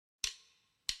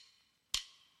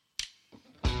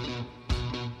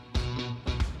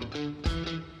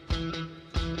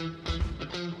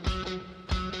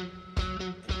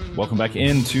Welcome back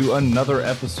into another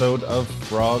episode of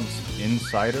FROGS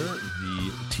Insider,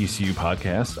 the TCU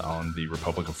podcast on the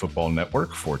Republic of Football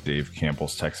Network for Dave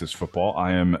Campbell's Texas Football.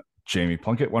 I am Jamie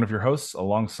Plunkett, one of your hosts,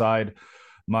 alongside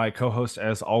my co-host,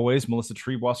 as always, Melissa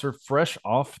Treebwasser, fresh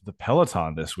off the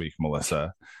Peloton this week,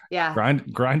 Melissa. Yeah.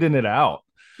 Grinding it out.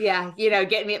 Yeah.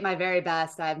 Getting me at my very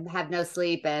best. I have no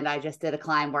sleep and I just did a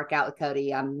climb workout with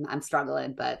Cody. I'm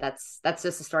struggling, but that's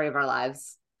just the story of our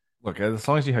lives. Look, as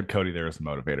long as you had Cody there as the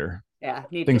motivator, yeah,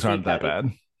 things aren't that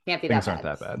bad. Can't be things that aren't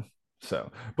bad. that bad.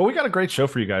 So, but we got a great show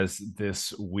for you guys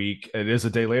this week. It is a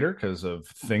day later because of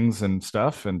things and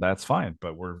stuff, and that's fine.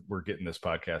 But we're getting this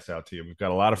podcast out to you. We've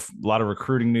got a lot of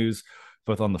recruiting news,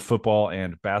 both on the football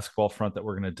and basketball front, that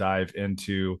we're going to dive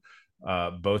into.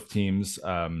 Both teams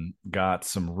got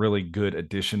some really good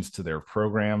additions to their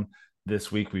program.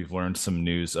 This week, we've learned some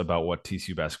news about what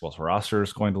TCU basketball's roster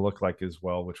is going to look like as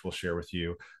well, which we'll share with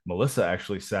you. Melissa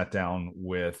actually sat down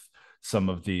with some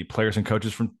of the players and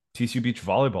coaches from TCU Beach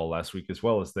Volleyball last week, as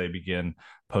well as they begin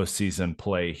postseason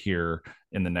play here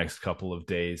in the next couple of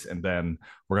days. And then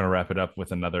we're going to wrap it up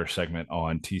with another segment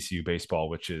on TCU baseball,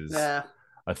 which is a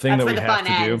thing that we have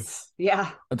to do.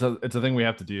 Yeah. It's a thing we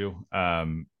have to do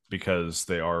because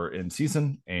they are in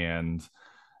season, and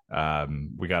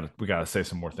we got to say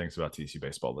some more things about TCU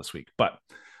baseball this week. But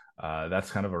that's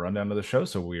kind of a rundown of the show.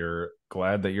 So we're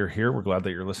glad that you're here. We're glad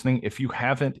that you're listening. If you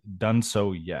haven't done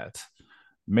so yet,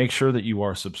 make sure that you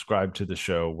are subscribed to the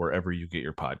show wherever you get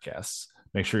your podcasts.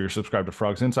 Make sure you're subscribed to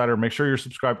Frogs Insider. Make sure you're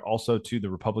subscribed also to the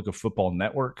Republic of Football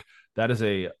Network. That is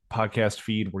a podcast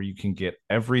feed where you can get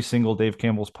every single Dave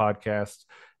Campbell's podcast.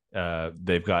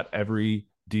 They've got every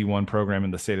D1 program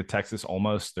in the state of Texas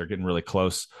almost. They're getting really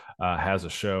close, has a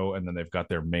show, and then they've got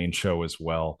their main show as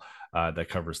well that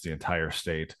covers the entire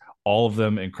state. All of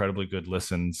them incredibly good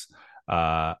listens.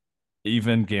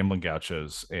 Even Gambling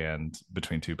Gauchos and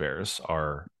Between Two Bears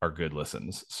are good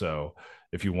listens. So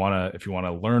if you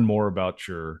wanna learn more about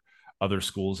your other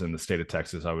schools in the state of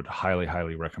Texas, I would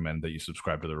highly recommend that you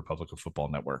subscribe to the Republic of Football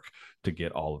Network to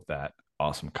get all of that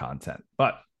awesome content.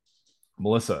 But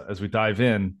Melissa, as we dive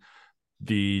in,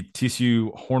 the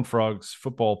TCU Horned Frogs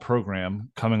football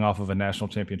program, coming off of a national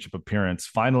championship appearance,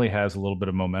 finally has a little bit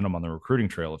of momentum on the recruiting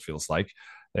trail. It feels like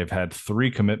they've had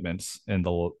 3 commitments in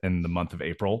the month of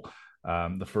April.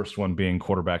 The first one being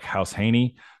quarterback House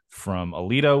Haney from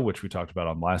Alito, which we talked about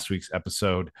on last week's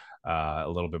episode. A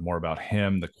little bit more about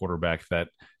him, the quarterback that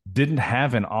didn't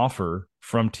have an offer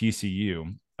from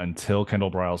TCU until Kendall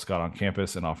Briles got on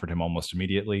campus and offered him almost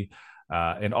immediately,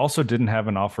 and also didn't have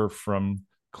an offer from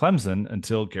Clemson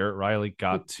until Garrett Riley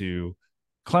got to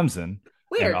Clemson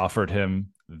and offered him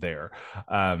there.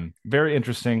 Very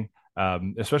interesting,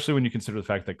 especially when you consider the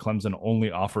fact that Clemson only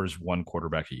offers one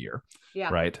quarterback a year.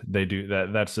 Yeah. Right. They do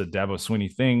that. That's a Dabo Swinney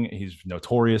thing. He's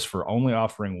notorious for only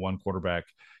offering one quarterback.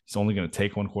 He's only going to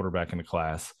take one quarterback in the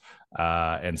class.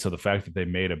 And so the fact that they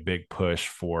made a big push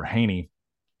for Haney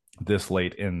this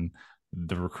late in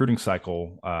the recruiting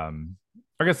cycle,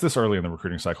 I guess this early in the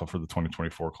recruiting cycle for the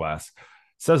 2024 class,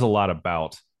 says a lot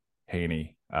about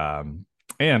Haney.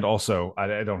 And also,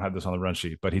 I don't have this on the run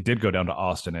sheet, but he did go down to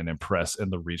Austin and impress in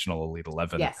the regional Elite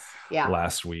 11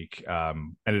 last week.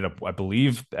 Ended up, I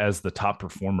believe, as the top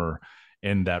performer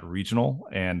in that regional,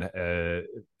 and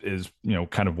is,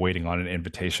 kind of waiting on an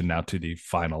invitation now to the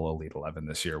final Elite 11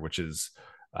 this year, which is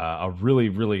a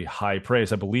really high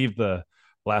praise. I believe the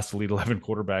last Elite 11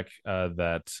 quarterback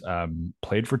that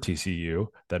played for TCU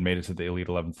that made it to the Elite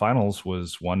 11 finals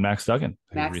was one Max Duggan,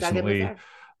 who recently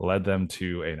led them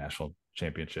to a national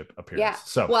championship appearance. Yeah.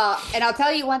 So, well, and I'll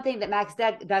tell you one thing that Max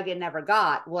Duggan never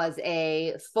got was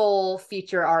a full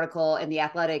feature article in The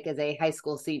Athletic as a high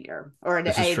school senior, or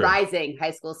a rising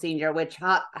high school senior, which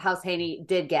House Haney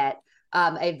did get.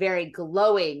 A very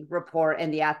glowing report in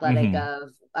The Athletic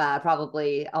of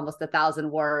probably almost 1,000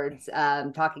 words,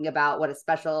 talking about what a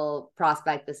special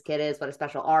prospect this kid is, what a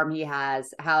special arm he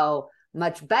has, how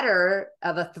much better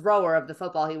of a thrower of the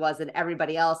football he was than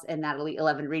everybody else in that Elite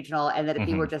 11 regional, and that if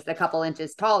he were just a couple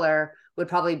inches taller, would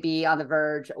probably be on the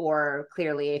verge or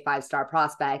clearly a 5-star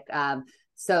prospect.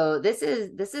 So this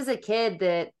is a kid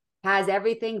that has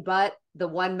everything but the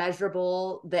one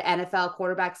measurable the NFL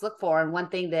quarterbacks look for. And one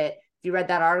thing that, if you read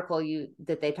that article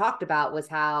that they talked about, was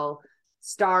how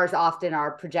stars often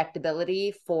are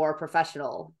projectability for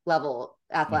professional level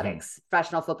athletics,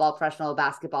 professional football, professional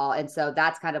basketball. And so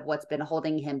that's kind of what's been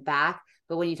holding him back.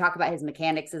 But when you talk about his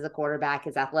mechanics as a quarterback,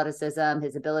 his athleticism,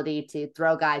 his ability to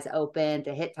throw guys open,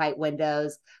 to hit tight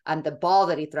windows, the ball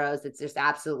that he throws, it's just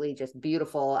absolutely just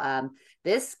beautiful.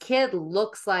 This kid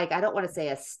looks like, I don't want to say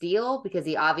a steal, because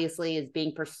he obviously is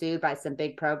being pursued by some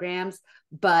big programs,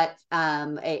 but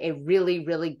a really,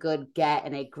 really good get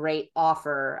and a great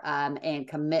offer and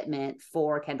commitment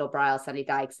for Kendall Briles, Sonny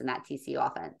Dykes, and that TCU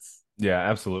offense. Yeah,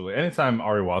 absolutely. Anytime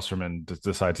Ari Wasserman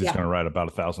decides he's Yeah. going to write about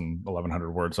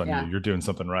 1,100 words on you, Yeah. you're doing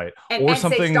something right, or And say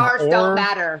something, stars don't or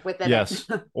matter within it. yes,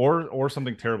 or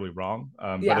something terribly wrong.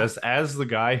 But Yeah. as the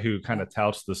guy who kind Yeah. of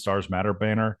touts the Stars Matter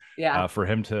banner, Yeah. for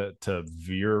him to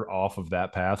veer off of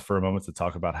that path for a moment to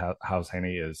talk about how House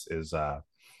Haney is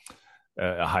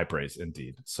a high praise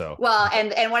indeed. So Well,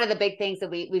 and one of the big things that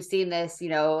we've seen this,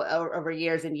 over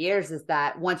years and years is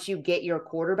that once you get your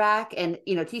quarterback, and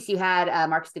TCU had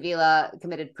Marcus Davila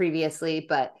committed previously,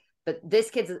 but this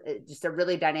kid's just a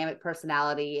really dynamic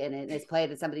personality and has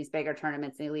played in some of these bigger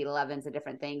tournaments and Elite 11s and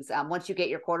different things. Once you get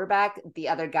your quarterback, the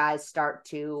other guys start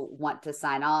to want to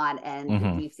sign on,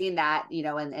 and we've seen that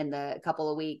in the couple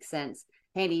of weeks since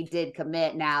Haney did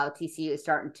commit. Now TCU is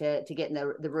starting to get in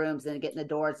the rooms and get in the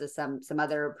doors of some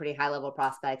other pretty high level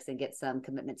prospects and get some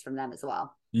commitments from them as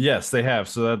well. yes, they have.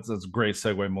 So that's a great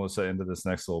segue, Melissa, into this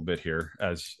next little bit here,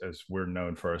 as we're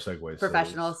known for our segues. So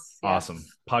Professionals, yeah. awesome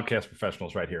podcast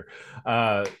professionals right here.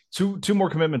 Two more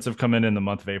commitments have come in the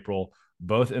month of April,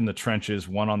 both in the trenches.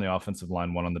 One on the offensive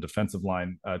line, one on the defensive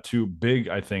line. Two big,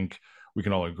 I think we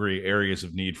can all agree, areas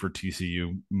of need for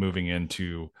TCU moving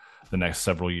into the next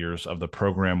several years of the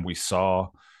program. We saw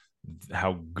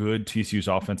how good TCU's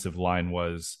offensive line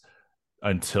was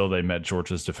until they met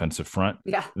Georgia's defensive front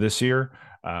this year.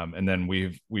 And then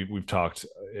we've talked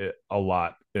a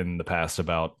lot in the past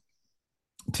about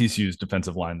TCU's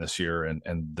defensive line this year and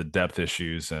the depth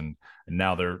issues, and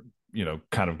now they're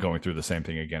kind of going through the same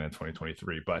thing again in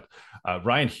 2023. But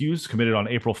Ryan Hughes committed on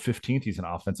April 15th. He's an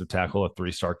offensive tackle, a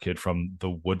 3-star kid from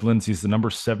the Woodlands. He's the number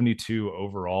 72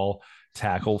 overall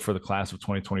tackle for the class of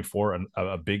 2024, and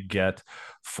a big get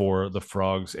for the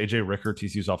Frogs. AJ Ricker,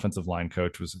 TCU's offensive line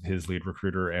coach, was his lead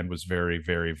recruiter and was very,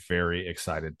 very, very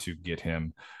excited to get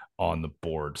him on the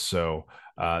board. So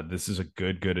this is a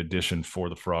good addition for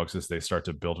the Frogs as they start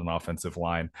to build an offensive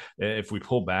line. If we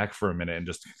pull back for a minute and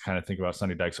just kind of think about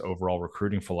Sonny Dykes' overall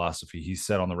recruiting philosophy, he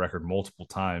said on the record multiple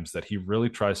times that he really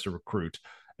tries to recruit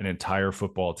an entire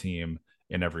football team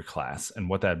in every class. And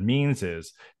what that means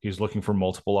is he's looking for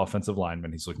multiple offensive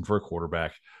linemen. He's looking for a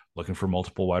quarterback, looking for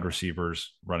multiple wide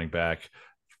receivers, running back,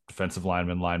 defensive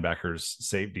linemen, linebackers,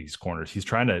 safeties, corners. He's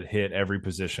trying to hit every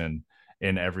position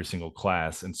in every single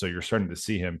class. And so you're starting to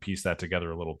see him piece that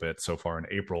together a little bit so far in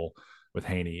April with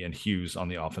Haney and Hughes on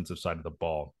the offensive side of the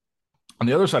ball. On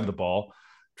the other side of the ball,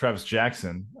 Travis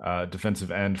Jackson, defensive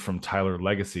end from Tyler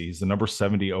Legacy. He's the number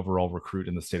 70 overall recruit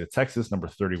in the state of Texas, number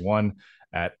 31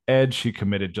 at Edge. He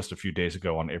committed just a few days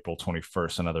ago on April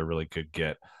 21st. Another really good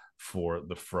get for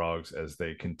the Frogs as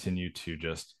they continue to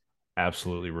just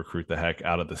absolutely recruit the heck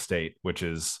out of the state, which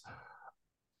is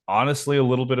honestly a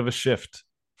little bit of a shift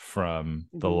from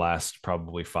the last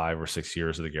probably 5 or 6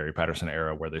 years of the Gary Patterson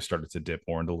era, where they started to dip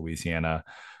more into Louisiana,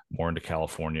 more into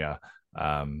California.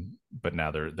 But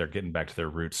now they're getting back to their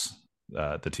roots.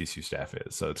 The TCU staff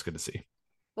is, so it's good to see.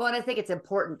 Well, and I think it's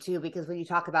important too, because when you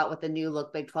talk about what the new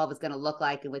look Big 12 is going to look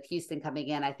like, and with Houston coming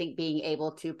in, I think being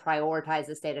able to prioritize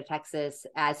the state of Texas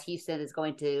as Houston is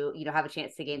going to, have a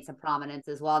chance to gain some prominence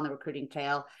as well in the recruiting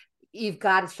trail. You've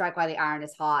got to strike while the iron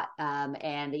is hot. And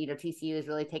TCU is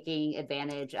really taking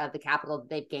advantage of the capital that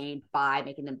they've gained by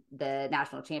making the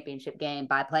national championship game,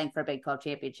 by playing for a Big 12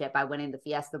 championship, by winning the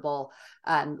Fiesta Bowl.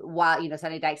 While,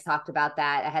 Sonny Dykes talked about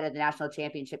that ahead of the national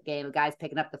championship game, a guy's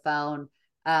picking up the phone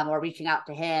or reaching out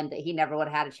to him that he never would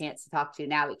have had a chance to talk to.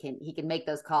 Now he can make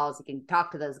those calls. He can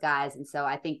talk to those guys. And so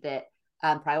I think that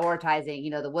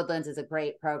prioritizing, the Woodlands is a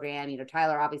great program.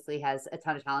 Tyler obviously has a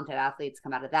ton of talented athletes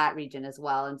come out of that region as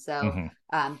well. And so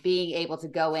being able to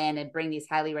go in and bring these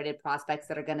highly rated prospects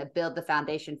that are going to build the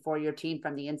foundation for your team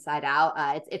from the inside out,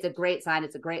 it's a great sign.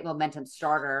 It's a great momentum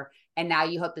starter. And now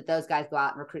you hope that those guys go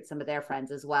out and recruit some of their friends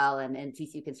as well. And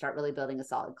TCU can start really building a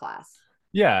solid class.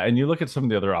 Yeah, and you look at some of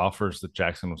the other offers that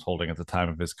Jackson was holding at the time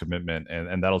of his commitment,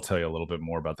 and that'll tell you a little bit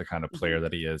more about the kind of player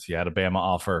that he is. He had a Bama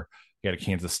offer, he had a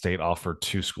Kansas State offer,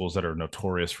 two schools that are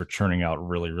notorious for churning out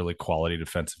really, really quality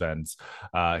defensive ends.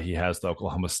 He has the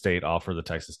Oklahoma State offer, the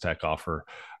Texas Tech offer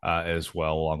as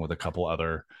well, along with a couple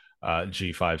other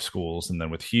G5 schools. And then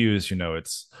with Hughes,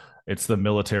 it's the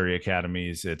military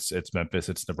academies, it's Memphis,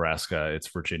 it's Nebraska, it's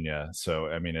Virginia. So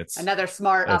I mean, it's another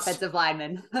smart offensive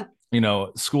lineman.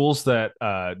 Schools that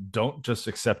don't just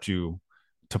accept you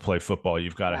to play football,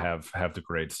 you've got to have the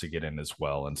grades to get in as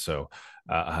well. And so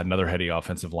another heady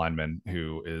offensive lineman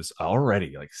who is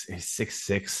already like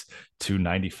 6'6",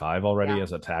 295 already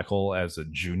as a tackle, as a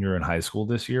junior in high school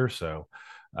this year. So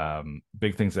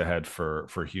big things ahead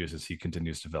for Hughes as he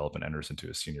continues to develop and enters into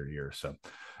his senior year. So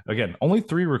again, only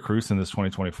 3 recruits in this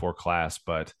 2024 class,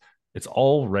 but it's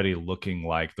already looking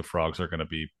like the Frogs are going to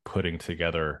be putting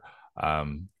together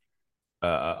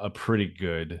a pretty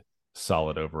good,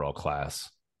 solid overall class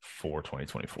for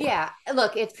 2024. Yeah.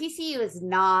 Look, if TCU is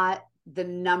not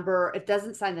it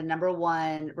doesn't sign the number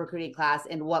one recruiting class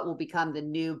in what will become the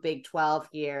new Big 12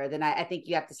 here, then I think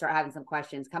you have to start having some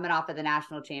questions. Coming off of the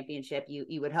national championship,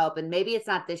 you would hope. And maybe it's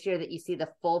not this year that you see the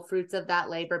full fruits of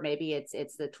that labor. Maybe it's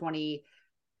the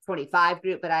 2025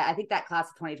 group, but I think that class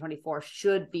of 2024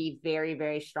 should be very,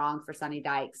 very strong for Sonny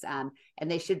Dykes. And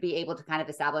they should be able to kind of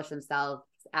establish themselves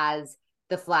as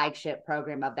the flagship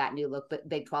program of that new look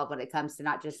Big 12 when it comes to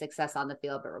not just success on the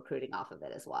field, but recruiting off of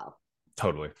it as well.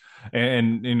 Totally.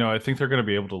 And I think they're going to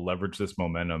be able to leverage this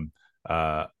momentum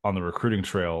on the recruiting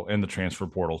trail and the transfer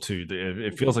portal too.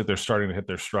 It feels like they're starting to hit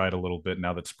their stride a little bit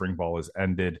now that spring ball has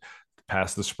ended.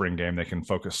 Past the spring game, they can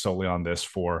focus solely on this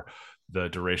for the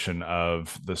duration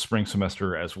of the spring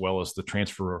semester, as well as the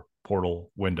transfer portal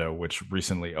window, which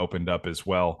recently opened up as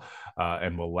well,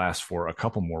 and will last for a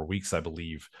couple more weeks, I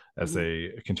believe, as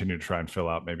they continue to try and fill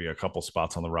out maybe a couple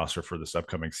spots on the roster for this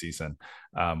upcoming season.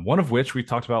 One of which we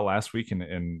talked about last week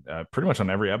and pretty much on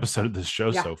every episode of this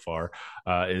show so far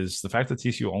is the fact that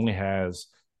TCU only has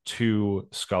 2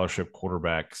 scholarship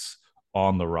quarterbacks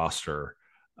on the roster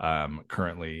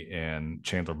currently in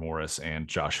Chandler Morris and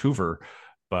Josh Hoover.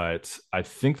 But I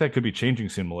think that could be changing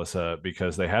soon, Melissa,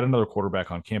 because they had another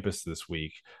quarterback on campus this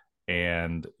week,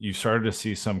 and you started to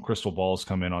see some crystal balls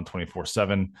come in on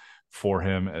 24/7 for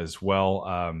him as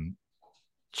well.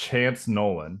 Chance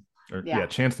Nolan,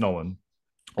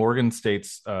 Oregon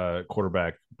State's backup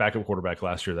quarterback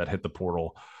last year that hit the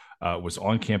portal, was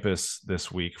on campus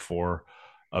this week for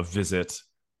a visit,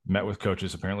 met with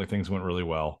coaches. Apparently things went really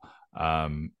well.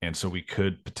 And so we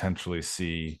could potentially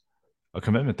see a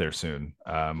commitment there soon,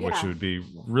 which would be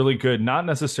really good. Not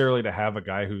necessarily to have a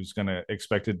guy who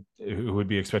would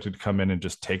be expected to come in and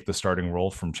just take the starting role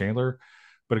from Chandler,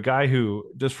 but a guy who,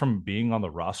 just from being on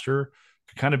the roster,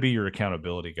 could kind of be your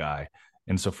accountability guy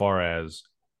insofar as,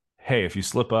 hey, if you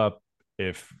slip up,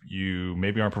 if you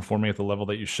maybe aren't performing at the level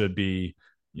that you should be,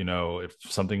 if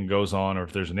something goes on or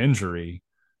if there's an injury,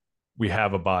 we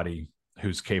have a body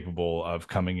who's capable of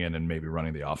coming in and maybe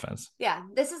running the offense. Yeah,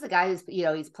 this is the guy who's,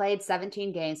 he's played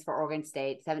 17 games for Oregon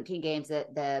State, 17 games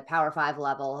at the Power 5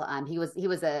 level. He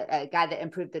was a guy that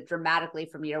improved dramatically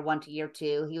from year 1 to year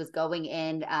 2. He was going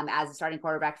in as a starting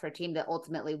quarterback for a team that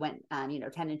ultimately went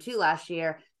 10-2 last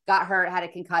year. Got hurt, had a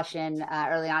concussion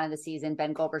early on in the season.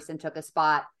 Ben Goldberson took a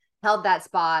spot, held that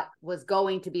spot, was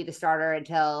going to be the starter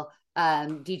until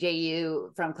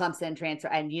DJU from Clemson transfer,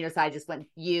 and Unici just went,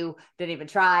 didn't even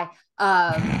try.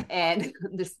 And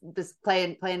just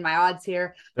playing my odds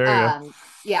here. There you go.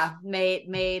 Yeah,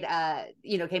 came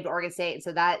to Oregon State. And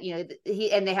so that,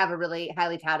 they have a really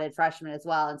highly touted freshman as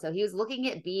well. And so he was looking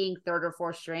at being 3rd or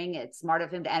 4th string. It's smart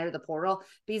of him to enter the portal,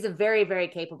 but he's a very, very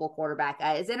capable quarterback.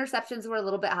 His interceptions were a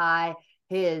little bit high.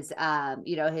 His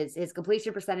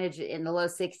completion percentage in the low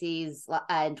 60s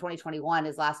in 2021,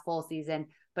 his last full season,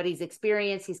 but he's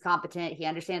experienced, he's competent, he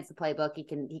understands the playbook, he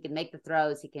can make the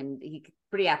throws, he's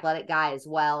pretty athletic guy as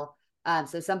well.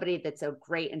 So somebody that's a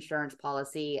great insurance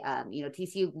policy.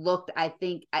 TCU looked, I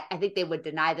think they would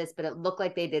deny this, but it looked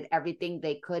like they did everything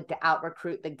they could to out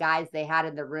recruit the guys they had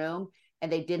in the room, and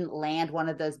they didn't land one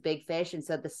of those big fish. And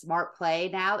so the smart play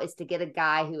now is to get a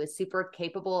guy who is super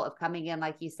capable of coming in,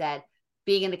 like you said,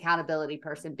 being an accountability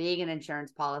person, being an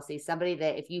insurance policy, somebody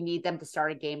that if you need them to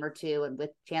start a game or two, and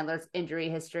with Chandler's injury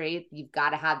history, you've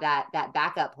got to have that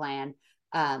backup plan.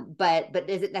 But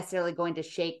is it necessarily going to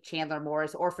shake Chandler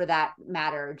Morris, or for that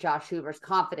matter, Josh Hoover's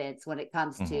confidence when it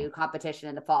comes to competition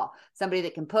in the fall? Somebody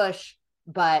that can push,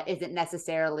 but isn't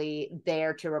necessarily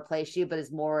there to replace you, but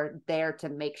is more there to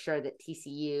make sure that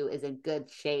TCU is in good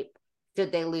shape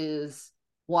should they lose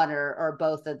one or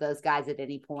both of those guys at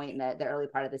any point in the early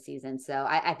part of the season. So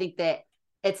I think that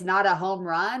it's not a home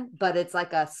run, but it's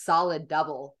like a solid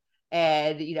double.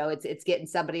 And, it's getting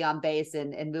somebody on base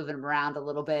and moving them around a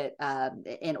little bit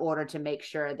in order to make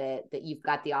sure that you've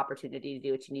got the opportunity to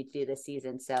do what you need to do this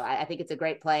season. So I think it's a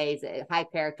great play. He's a high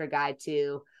character guy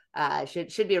too.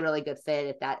 Should be a really good fit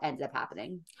if that ends up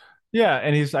happening. Yeah,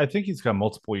 and I think he's got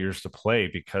multiple years to play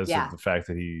because of the fact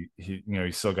that he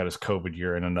he's still got his COVID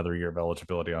year and another year of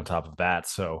eligibility on top of that.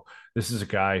 So this is a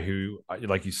guy who,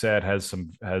 like you said, has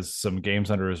some games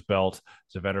under his belt.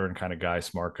 He's a veteran kind of guy,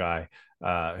 smart guy,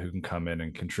 who can come in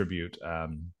and contribute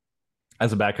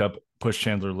as a backup, push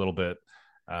Chandler a little bit,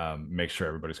 make sure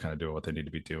everybody's kind of doing what they need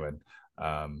to be doing.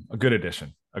 A good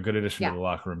addition a good addition to Yeah. the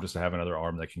locker room just to have another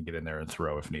arm that can get in there and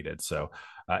throw if needed. So,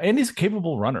 and he's a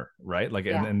capable runner, right? Like,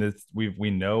 Yeah. and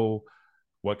we know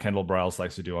what Kendall Briles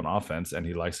likes to do on offense, and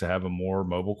he likes to have a more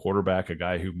mobile quarterback, a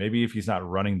guy who maybe if he's not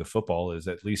running the football is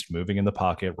at least moving in the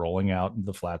pocket, rolling out in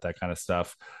the flat, that kind of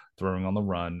stuff, throwing on the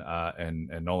run. And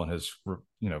Nolan has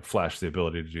flashed the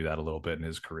ability to do that a little bit in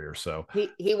his career. So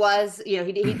he was, he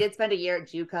did spend a year at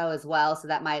JUCO as well, so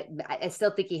that I still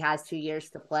think he has 2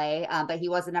 years to play. But he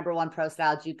was a number one pro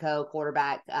style JUCO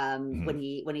quarterback when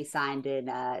he signed in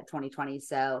 2020.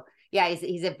 So yeah,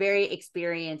 he's a very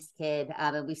experienced kid,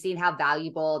 and we've seen how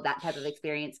valuable that type of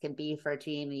experience can be for a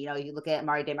team. You look at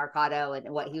Mari DeMarcado and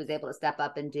what he was able to step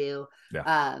up and do.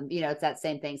 Yeah. It's that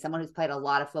same thing. Someone who's played a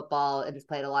lot of football and has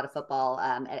played a lot of football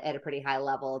at a pretty high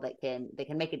level that can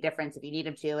make a difference if you need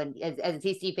him to. And as a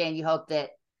TC fan, you hope that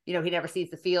he never sees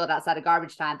the field outside of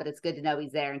garbage time, but it's good to know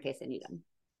he's there in case they need him.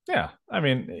 Yeah, I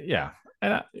mean, yeah,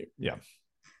 and yeah,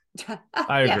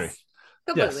 I agree. Yes,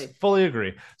 completely. Yes, fully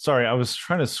agree. Sorry, I was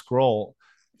trying to scroll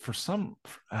for some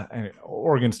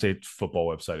Oregon State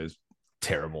football website is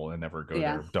terrible and never go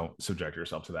there. Don't subject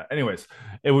yourself to that. Anyways,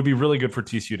 it would be really good for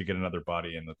TCU to get another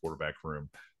body in the quarterback room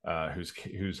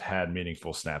who's had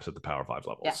meaningful snaps at the Power 5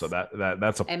 level. Yes. So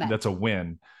that's a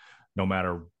win, no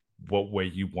matter what way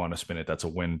you want to spin it. That's a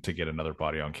win to get another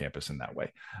body on campus in that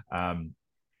way.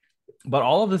 But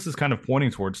all of this is kind of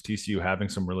pointing towards TCU having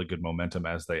some really good momentum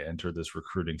as they enter this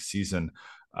recruiting season.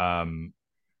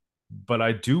 But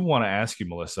I do want to ask you,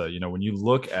 Melissa, when you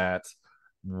look at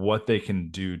what they can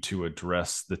do to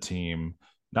address the team,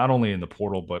 not only in the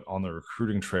portal, but on the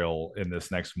recruiting trail in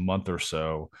this next month or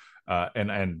so.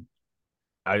 And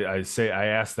I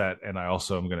ask that, and I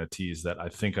also am going to tease that I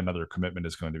think another commitment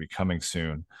is going to be coming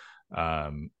soon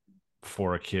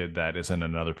for a kid that is in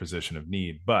another position of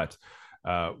need. But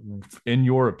in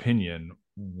your opinion,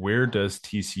 where does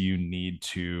TCU need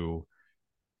to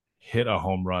hit a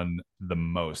home run the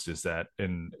most? Is that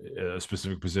in a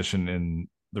specific position in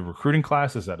the recruiting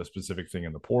class? Is that a specific thing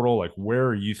in the portal? Like, where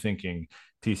are you thinking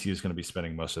TCU is going to be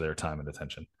spending most of their time and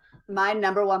attention? My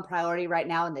number one priority right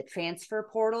now in the transfer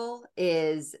portal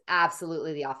is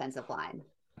absolutely the offensive line.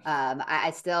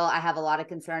 I have a lot of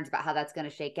concerns about how that's going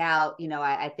to shake out.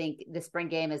 I think the spring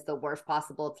game is the worst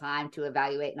possible time to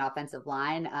evaluate an offensive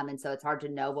line. And so it's hard to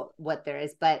know what there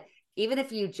is, but even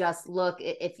if you just look,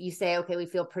 if you say, okay, we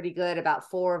feel pretty good about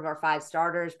 4 of our 5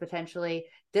 starters, potentially,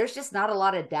 there's just not a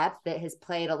lot of depth that has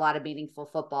played a lot of meaningful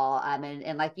football.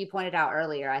 And like you pointed out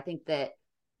earlier, I think that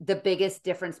the biggest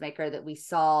difference maker that we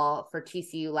saw for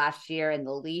TCU last year and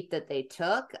the leap that they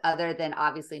took, other than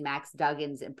obviously Max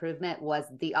Duggan's improvement, was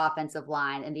the offensive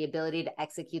line and the ability to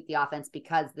execute the offense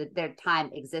because their time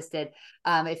existed.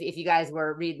 If you guys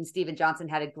were reading, Steven Johnson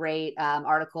had a great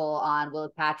article on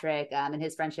Will Patrick and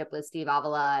his friendship with Steve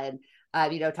Avila, and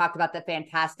talked about the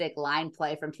fantastic line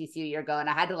play from TCU a year ago. And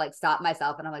I had to stop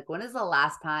myself. And I'm like, when is the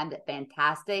last time that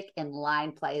fantastic and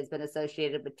line play has been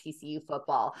associated with TCU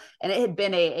football? And it had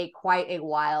been quite a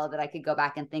while that I could go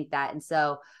back and think that. And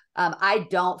so I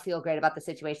don't feel great about the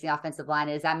situation the offensive line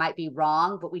is. I might be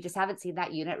wrong, but we just haven't seen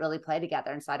that unit really play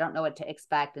together. And so I don't know what to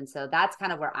expect. And so that's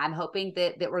kind of where I'm hoping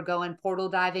that we're going portal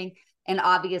diving. And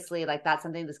obviously, that's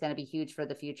something that's going to be huge for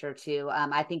the future, too.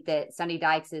 I think that Sonny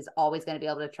Dykes is always going to be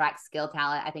able to attract skill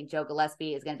talent. I think Joe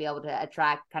Gillespie is going to be able to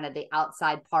attract kind of the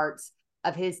outside parts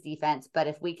of his defense. But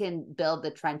if we can build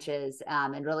the trenches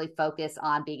and really focus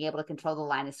on being able to control the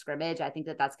line of scrimmage, I think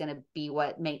that's going to be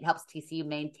what helps TCU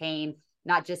maintain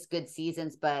not just good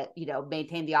seasons, but,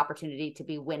 maintain the opportunity to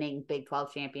be winning Big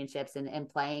 12 championships and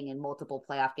playing in multiple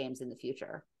playoff games in the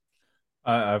future.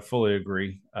 I fully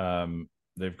agree.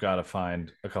 They've got to find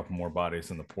a couple more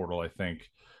bodies in the portal, I think.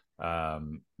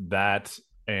 That,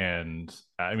 and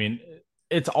I mean,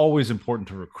 it's always important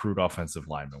to recruit offensive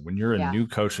linemen. When you're a new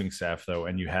coaching staff, though,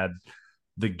 and you had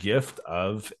the gift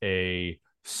of a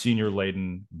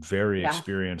senior-laden, very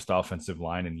experienced offensive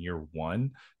line in year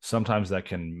one, sometimes that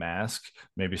can mask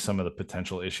maybe some of the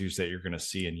potential issues that you're going to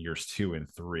see in years 2 and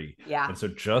 3. Yeah. And so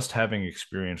just having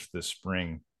experienced this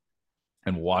spring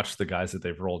and watch the guys that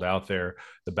they've rolled out there,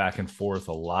 the back and forth,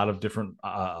 a lot of different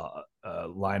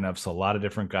lineups, a lot of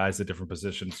different guys at different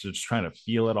positions, just trying to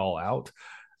feel it all out.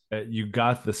 You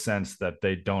got the sense that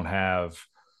they don't have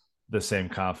the same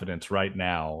confidence right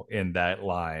now in that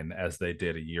line as they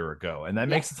did a year ago. And that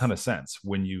makes a ton of sense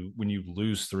when you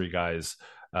lose 3 guys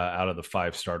out of the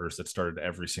 5 starters that started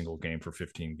every single game for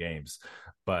 15 games.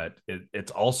 But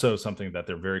it's also something that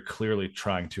they're very clearly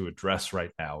trying to address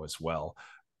right now as well.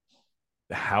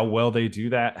 How well they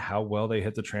do that, how well they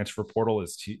hit the transfer portal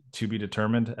is to be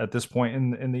determined at this point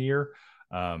in the year.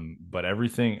 But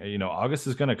everything, August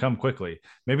is going to come quickly.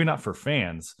 Maybe not for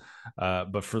fans,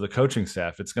 but for the coaching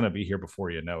staff, it's going to be here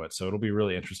before you know it. So it'll be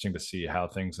really interesting to see how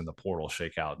things in the portal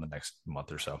shake out in the next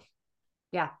month or so.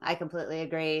 Yeah, I completely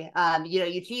agree.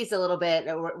 You teased a little bit.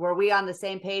 Were we on the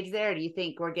same page there? Or do you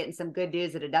think we're getting some good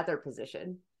news at another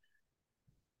position?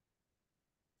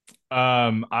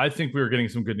 I think we were getting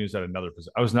some good news at another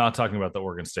position. I was not talking about the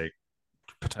Oregon State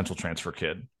potential transfer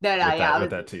kid No, with yeah.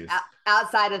 that tease.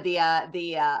 Outside of the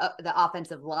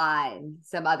offensive line,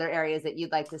 some other areas that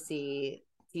you'd like to see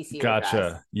TCU address.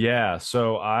 Gotcha. Yeah.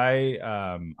 So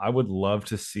I would love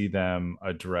to see them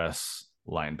address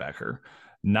linebacker,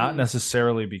 not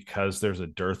necessarily because there's a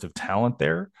dearth of talent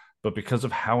there, but because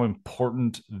of how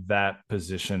important that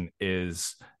position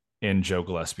is in Joe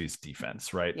Gillespie's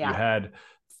defense, right? Yeah. You had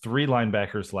three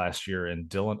linebackers last year in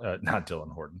not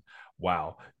Dylan Horton.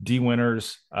 Wow. D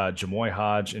Winters, Jamoy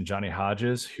Hodge, and Johnny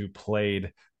Hodges, who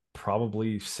played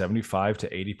probably 75 to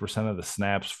 80% of the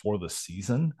snaps for the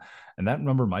season. And that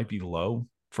number might be low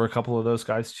for a couple of those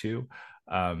guys too.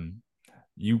 Um,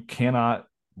 you cannot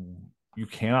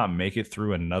make it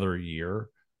through another year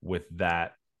with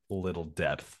that little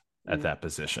depth at that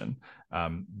position.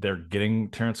 They're getting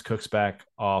Terrence Cooks back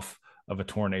off of a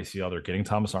torn ACL. They're getting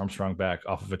Thomas Armstrong back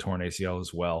off of a torn ACL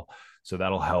as well. So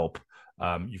that'll help.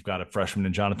 You've got a freshman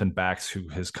in Jonathan Bax who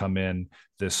has come in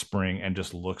this spring and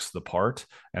just looks the part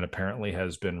and apparently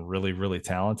has been really, really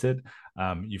talented.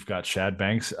 You've got Shad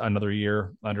Banks another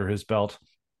year under his belt.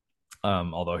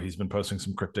 Although he's been posting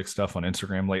some cryptic stuff on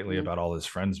Instagram lately about all his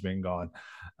friends being gone.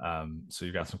 So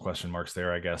you've got some question marks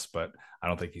there, I guess, but I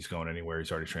don't think he's going anywhere.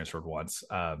 He's already transferred once.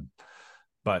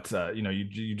 But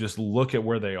you just look at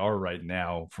where they are right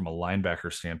now from a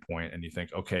linebacker standpoint, and you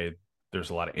think, okay, there's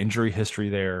a lot of injury history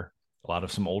there, a lot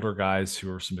of some older guys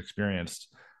who are some experienced.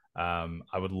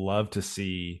 I would love to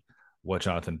see what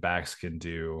Jonathan Bax can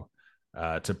do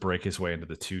to break his way into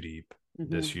the two deep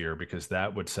this year, because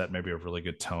that would set maybe a really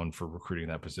good tone for recruiting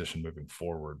that position moving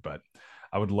forward. But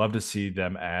I would love to see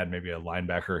them add maybe a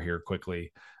linebacker here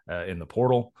quickly in the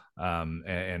portal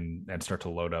and start to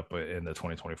load up in the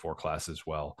 2024 class as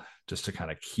well, just to kind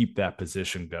of keep that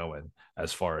position going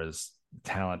as far as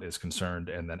talent is concerned,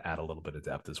 and then add a little bit of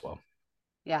depth as well.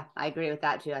 Yeah, I agree with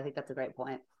that too. I think that's a great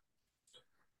point.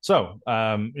 So,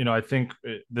 I think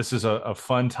this is a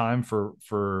fun time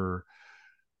for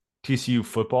TCU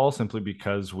football, simply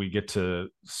because we get to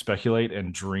speculate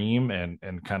and dream and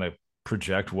kind of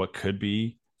project what could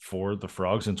be for the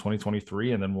Frogs in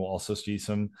 2023. And then we'll also see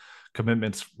some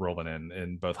commitments rolling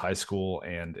in both high school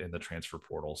and in the transfer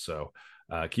portal. So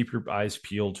keep your eyes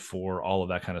peeled for all of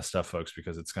that kind of stuff, folks,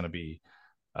 because it's going to be,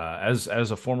 as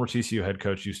a former TCU head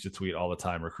coach used to tweet all the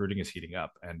time, recruiting is heating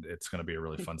up, and it's going to be a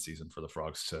really fun season for the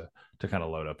Frogs to kind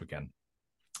of load up again.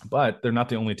 But they're not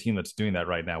the only team that's doing that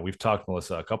right now. We've talked,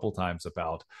 Melissa, a couple of times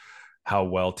about how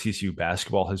well TCU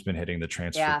basketball has been hitting the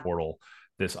transfer portal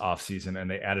this offseason,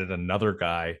 and they added another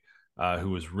guy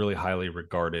who was really highly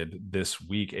regarded this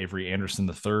week, Avery Anderson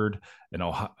III,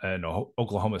 an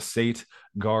Oklahoma State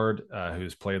guard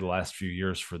who's played the last few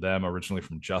years for them, originally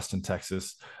from Justin,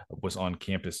 Texas, was on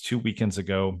campus 2 weekends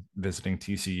ago visiting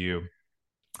TCU.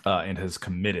 And has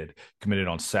committed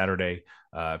on Saturday.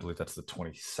 I believe that's the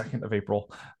 22nd of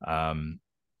April.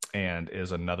 And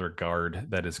is another guard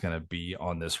that is going to be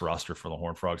on this roster for the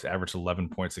Horned Frogs. Averaged 11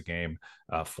 points a game,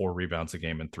 4 rebounds a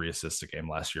game, and 3 assists a game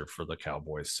last year for the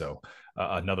Cowboys. So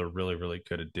another really, really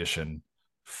good addition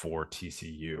for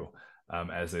TCU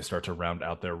as they start to round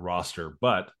out their roster.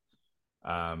 But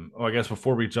I guess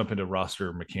before we jump into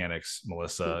roster mechanics,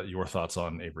 Melissa, your thoughts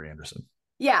on Avery Anderson?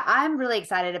 Yeah, I'm really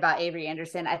excited about Avery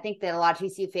Anderson. I think that a lot of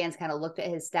TCU fans kind of looked at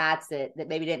his stats that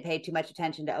maybe didn't pay too much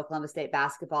attention to Oklahoma State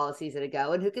basketball a season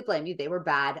ago. And who could blame you? They were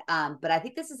bad. But I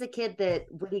think this is a kid that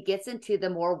when he gets into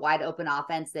the more wide open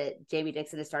offense that Jamie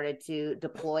Dixon has started to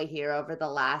deploy here over the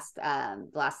last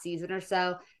season or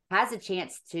so, has a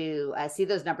chance to see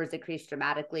those numbers increase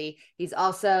dramatically. He's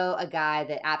also a guy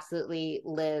that absolutely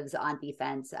lives on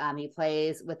defense. He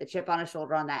plays with a chip on his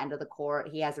shoulder on that end of the court.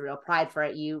 He has a real pride for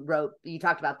it. You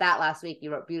talked about that last week.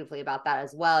 You wrote beautifully about that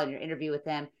as well in your interview with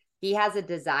him. He has a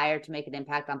desire to make an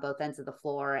impact on both ends of the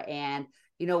floor. And,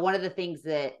 one of the things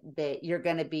that you're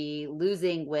going to be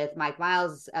losing with Mike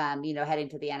Miles, heading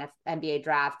to the NBA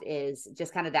draft is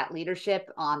just kind of that leadership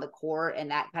on the court and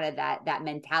that kind of that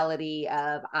mentality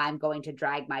of I'm going to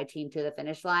drag my team to the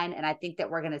finish line. And I think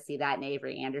that we're going to see that in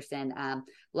Avery Anderson.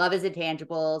 love his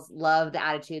intangibles, love the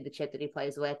attitude, the chip that he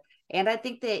plays with. And I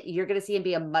think that you're going to see him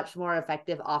be a much more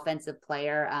effective offensive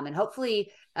player, and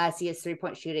hopefully see his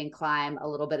 3-point shooting climb a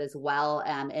little bit as well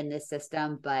in this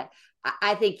system. But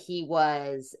I think he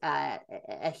was a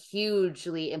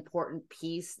hugely important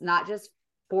piece, not just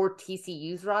for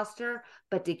TCU's roster,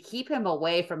 but to keep him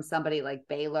away from somebody like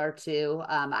Baylor too.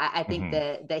 I think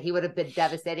that he would have been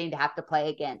devastating to have to play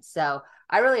against. So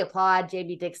I really applaud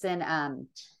Jamie Dixon,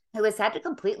 who has had to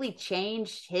completely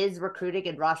change his recruiting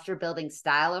and roster building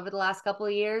style over the last couple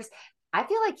of years. I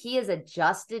feel like he has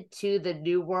adjusted to the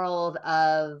new world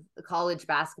of college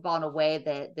basketball in a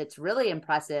way that's really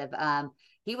impressive.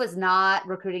 He was not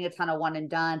recruiting a ton of one and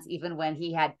dones, even when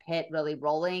he had Pitt really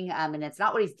rolling. And it's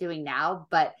not what he's doing now,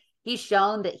 but he's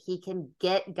shown that he can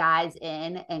get guys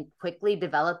in and quickly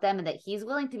develop them, and that he's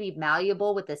willing to be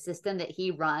malleable with the system that he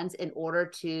runs in order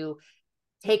to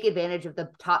take advantage of the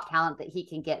top talent that he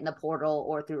can get in the portal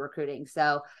or through recruiting.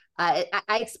 So I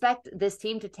expect this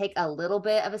team to take a little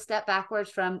bit of a step backwards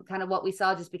from kind of what we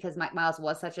saw, just because Mike Miles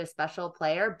was such a special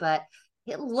player. But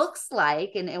it looks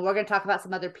like, and we're going to talk about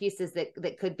some other pieces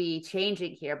that could be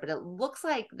changing here, but it looks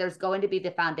like there's going to be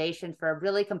the foundation for a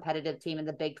really competitive team in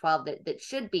the Big 12 that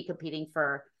should be competing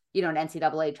for, an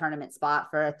NCAA tournament spot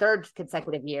for a third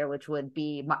consecutive year, which would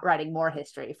be writing more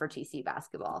history for TCU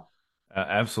basketball.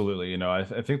 Absolutely. I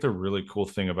think the really cool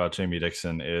thing about Jamie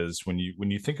Dixon is when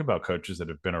you think about coaches that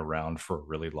have been around for a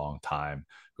really long time,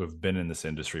 who have been in this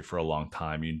industry for a long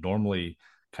time, you normally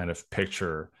kind of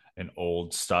picture an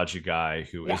old stodgy guy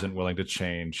who isn't willing to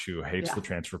change, who hates the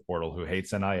transfer portal, who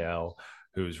hates NIL,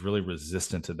 who's really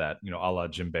resistant to that, a la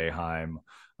Jim Boeheim,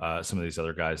 some of these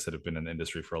other guys that have been in the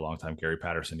industry for a long time, Gary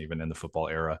Patterson, even in the football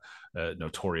era,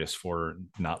 notorious for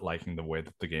not liking the way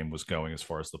that the game was going as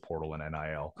far as the portal and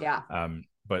NIL. Yeah.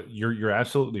 But you're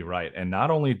absolutely right. And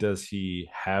not only does he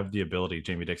have the ability,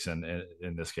 Jamie Dixon,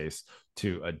 in this case,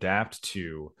 to adapt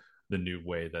to the new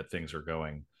way that things are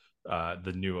going,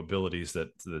 the new abilities that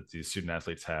these student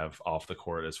athletes have off the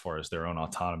court as far as their own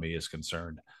autonomy is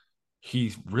concerned,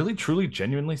 he really truly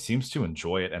genuinely seems to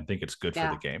enjoy it and think it's good for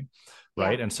the game,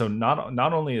 right? And so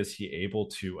not only is he able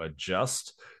to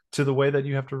adjust to the way that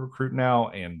you have to recruit now,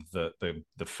 and the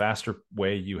faster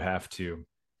way you have to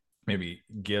maybe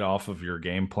get off of your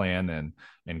game plan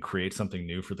and create something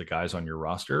new for the guys on your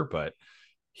roster, but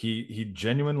he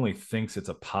genuinely thinks it's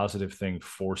a positive thing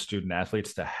for student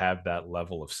athletes to have that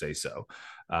level of say so.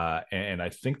 And I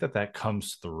think that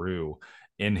comes through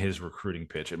in his recruiting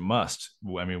pitch. It must.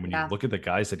 I mean, when you look at the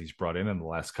guys that he's brought in the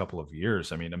last couple of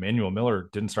years, I mean, Emmanuel Miller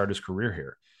didn't start his career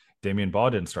here. Damian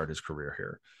Baugh didn't start his career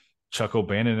here. Chuck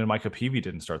O'Bannon and Micah Peavy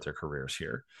didn't start their careers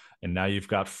here. And now you've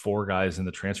got 4 guys in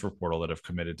the transfer portal that have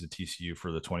committed to TCU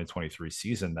for the 2023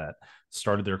 season that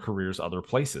started their careers other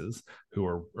places, who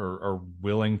are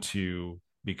willing to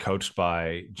be coached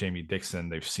by Jamie Dixon.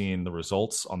 They've seen the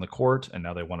results on the court, and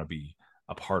now they want to be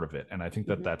a part of it. And I think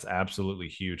that's absolutely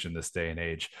huge in this day and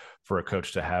age for a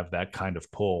coach to have that kind of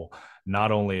pull,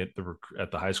 not only at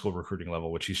the high school recruiting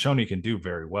level, which he's shown he can do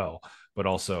very well, but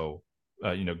also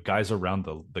guys around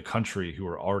the country who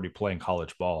are already playing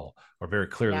college ball are very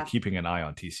clearly keeping an eye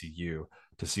on TCU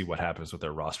to see what happens with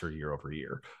their roster year over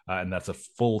year. And that's a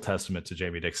full testament to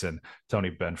Jamie Dixon,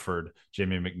 Tony Benford,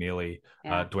 Jamie McNeely,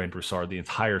 Dwayne Broussard, the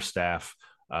entire staff,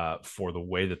 for the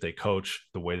way that they coach,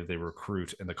 the way that they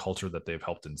recruit, and the culture that they've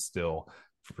helped instill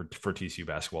for TCU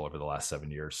basketball over the last 7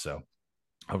 years. So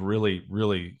a really,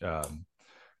 really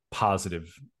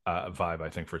positive vibe, I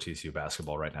think, for TCU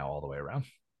basketball right now, all the way around.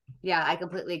 Yeah, I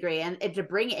completely agree. And to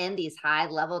bring in these high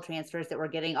level transfers that we're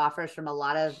getting offers from a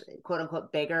lot of quote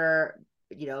unquote bigger,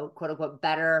 quote unquote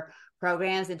better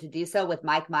programs, and to do so with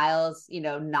Mike Miles,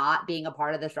 not being a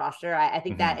part of this roster. I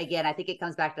think that, again, I think it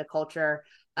comes back to culture.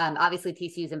 Obviously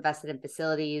TCU's invested in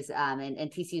facilities,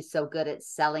 and TCU's so good at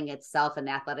selling itself in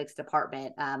the athletics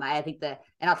department. I think and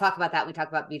I'll talk about that. We talk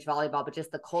about beach volleyball, but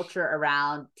just the culture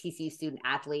around TCU student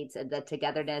athletes and the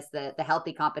togetherness, the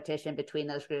healthy competition between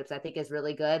those groups, I think is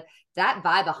really good. That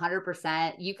vibe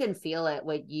 100%, you can feel it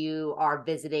when you are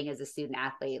visiting as a student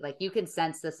athlete. Like, you can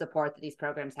sense the support that these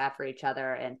programs have for each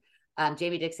other. And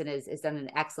Jamie Dixon has done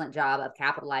an excellent job of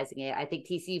capitalizing it. I think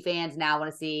TCU fans now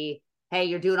want to see, hey,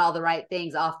 you're doing all the right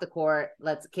things off the court.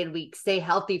 Can we stay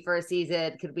healthy for a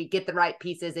season? Could we get the right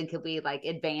pieces, and could we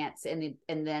advance in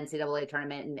the NCAA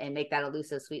tournament and make that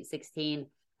elusive Sweet 16?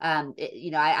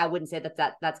 I wouldn't say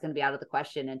that's going to be out of the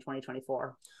question in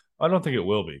 2024. I don't think it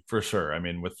will be, for sure. I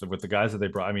mean, with the guys that they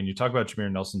brought, I mean, you talk about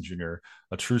Jameer Nelson Jr.,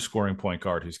 a true scoring point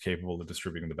guard who's capable of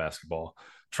distributing the basketball.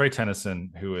 Trey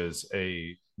Tennyson, who is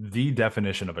a the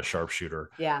definition of a sharpshooter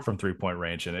Yeah. from 3-point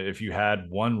range. And if you had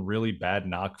one really bad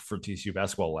knock for TCU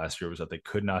basketball last year, it was that they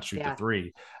could not shoot the Yeah.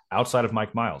 three outside of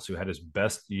Mike Miles, who had his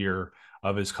best year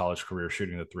of his college career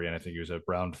shooting the three. And I think he was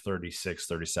around 36,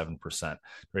 37%.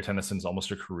 Ray Tennyson's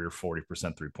almost a career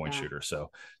 40% 3-point Yeah. shooter.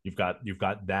 So you've got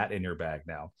that in your bag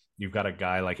now. You've got a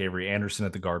guy like Avery Anderson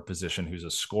at the guard position who's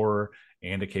a scorer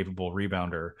and a capable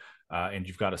rebounder. And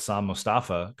you've got Assam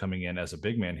Mustafa coming in as a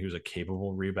big man who's a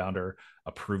capable rebounder,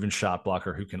 a proven shot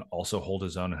blocker who can also hold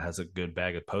his own and has a good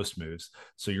bag of post moves.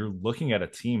 So you're looking at a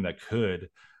team that could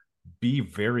be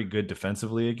very good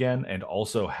defensively again and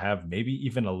also have maybe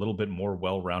even a little bit more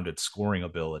well-rounded scoring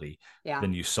ability Yeah.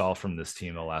 than you saw from this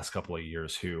team the last couple of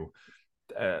years, who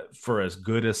for as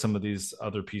good as some of these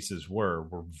other pieces were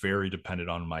very dependent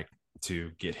on Mike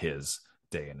to get his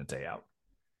day in and day out.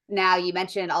 Now, you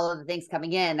mentioned all of the things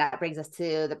coming in. That brings us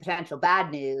to the potential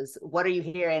bad news. What are you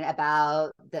hearing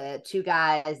about the two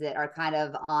guys that are kind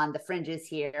of on the fringes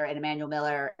here, and Emmanuel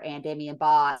Miller and Damian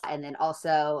Baugh? And then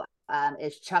also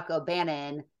is Chuck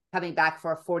O'Bannon coming back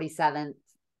for a 47th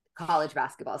college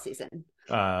basketball season?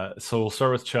 So we'll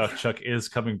start with Chuck. Chuck is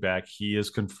coming back. He is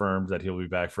confirmed that he'll be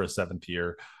back for a 7th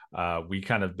year. We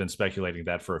kind of been speculating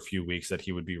that for a few weeks that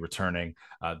he would be returning.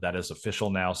 That is official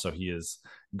now. So he is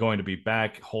going to be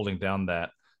back holding down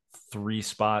that 3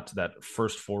 spot, that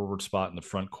first forward spot in the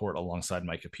front court alongside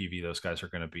Micah Peavy. Those guys are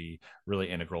going to be really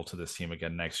integral to this team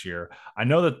again next year. I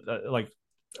know that like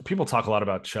people talk a lot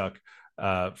about Chuck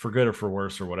for good or for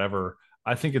worse or whatever.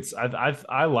 I think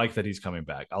I like that he's coming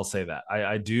back. I'll say that.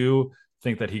 I do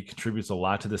think that he contributes a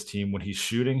lot to this team when he's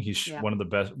shooting. He's one of the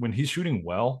best when he's shooting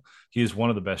well. He is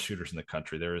one of the best shooters in the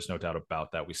country. There is no doubt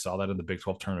about that. We saw that in the Big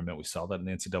 12 tournament. We saw that in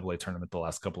the NCAA tournament the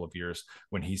last couple of years.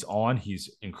 When he's on, he's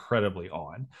incredibly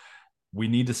on. We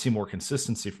need to see more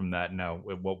consistency from that now,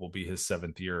 what will be his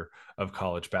 7th year of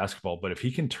college basketball. But if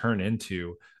he can turn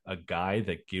into a guy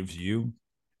that gives you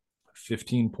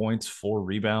 15 points, 4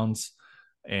 rebounds,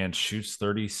 and shoots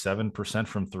 37%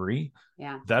 from 3,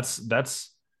 that's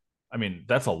I mean,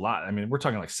 that's a lot. I mean, we're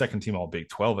talking like second team all Big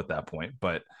 12 at that point,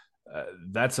 but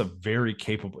that's a very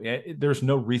capable. There's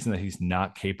no reason that he's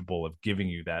not capable of giving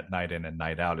you that night in and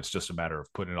night out. It's just a matter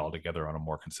of putting it all together on a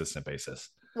more consistent basis.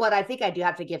 What I think I do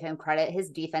have to give him credit, his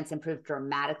defense improved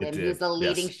dramatically. I mean, he was the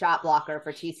leading shot blocker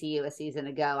for TCU a season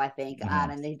ago, I think.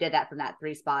 And they did that from that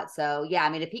 3 spot. So yeah, I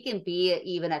mean, if he can be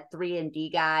even a 3 and D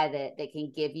guy that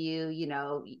can give you, you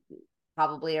know,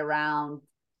 probably around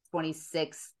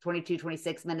 26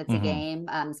 minutes a game,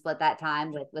 split that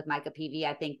time with Micah Peavy,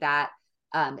 I think that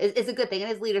is a good thing. And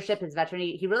his leadership, his veteran,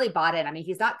 he really bought in. I mean,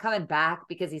 he's not coming back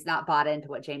because he's not bought into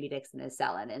what Jamie Dixon is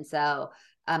selling. And so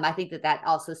I think that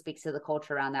also speaks to the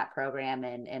culture around that program.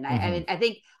 And I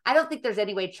mean, I don't think there's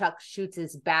any way Chuck shoots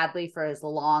as badly for as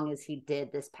long as he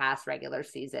did this past regular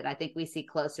season. I think we see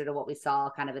closer to what we saw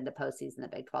kind of in the postseason, the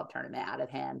Big 12 tournament out of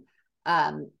him.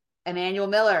 Emmanuel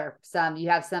Miller, you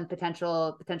have some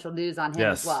potential news on him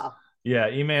as well. Yeah,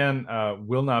 E-Man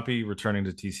will not be returning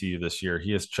to TCU this year.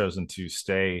 He has chosen to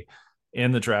stay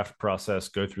in the draft process,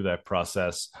 go through that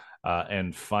process,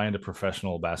 and find a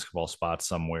professional basketball spot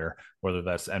somewhere, whether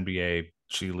that's NBA,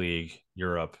 G League,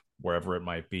 Europe, wherever it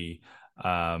might be.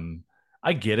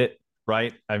 I get it,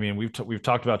 right? I mean, we've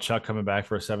talked about Chuck coming back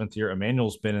for a 7th year.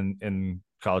 Emmanuel's been in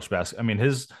college basketball. I mean,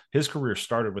 his career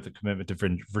started with a commitment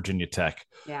to Virginia Tech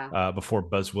before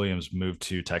Buzz Williams moved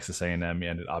to Texas A&M,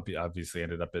 and obviously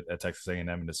ended up at Texas A&M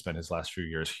and has spent his last few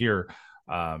years here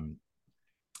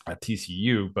at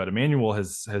TCU. But Emmanuel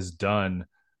has done,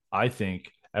 I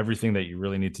think, everything that you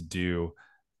really need to do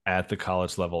at the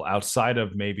college level, outside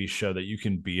of maybe show that you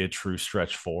can be a true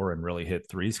stretch 4 and really hit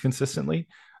threes consistently.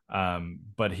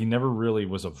 But he never really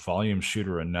was a volume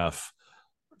shooter enough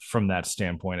from that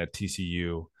standpoint at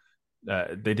TCU.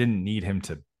 They didn't need him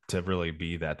to really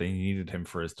be that. They needed him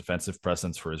for his defensive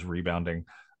presence, for his rebounding,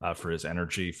 for his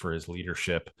energy, for his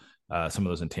leadership, some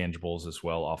of those intangibles as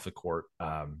well off the court.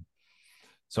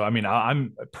 So, I mean,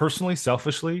 I'm personally,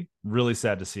 selfishly, really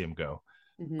sad to see him go.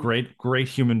 Great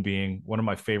human being. One of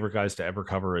my favorite guys to ever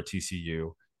cover at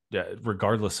TCU,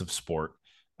 regardless of sport.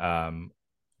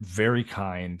 Very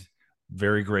kind,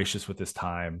 very gracious with his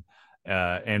time.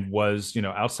 And was,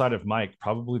 outside of Mike,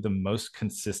 probably the most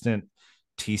consistent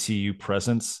TCU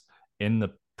presence in the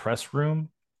press room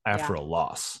after a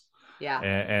loss. Yeah.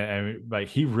 And like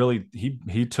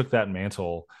he took that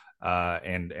mantle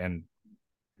and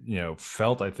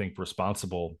felt, I think,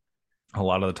 responsible a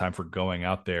lot of the time for going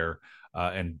out there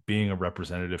and being a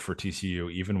representative for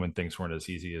TCU, even when things weren't as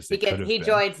easy as they could have He been.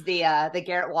 joins the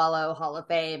Garrett Wallow Hall of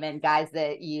Fame and guys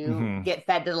that you Mm-hmm. get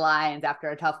fed to the lions after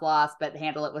a tough loss, but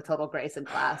handle it with total grace and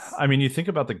class. I mean, you think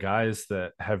about the guys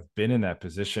that have been in that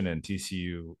position in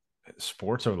TCU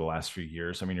sports over the last few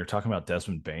years. I mean, you're talking about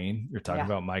Desmond Bain, you're talking Yeah.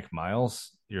 about Mike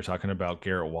Miles, you're talking about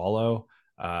Garrett Wallow.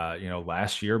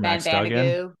 Last year, Ben Max Duggan,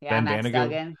 Vanagoo. Yeah, Ben Max Vanagoo,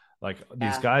 Duggan. like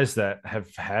these Yeah. guys that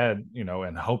have had,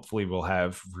 and hopefully will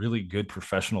have really good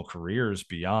professional careers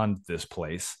beyond this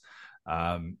place,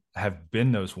 have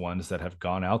been those ones that have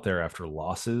gone out there after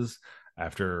losses,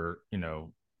 after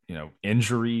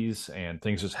injuries and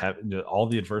things, just have all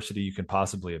the adversity you can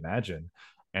possibly imagine,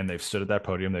 and they've stood at that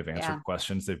podium, they've Yeah. answered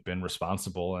questions, they've been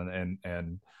responsible, and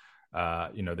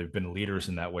they've been leaders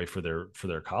in that way for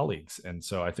their colleagues. And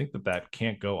so I think that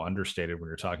can't go understated when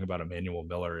you're talking about Emmanuel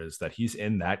Miller, is that he's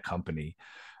in that company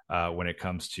when it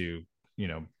comes to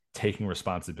taking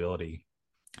responsibility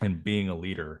and being a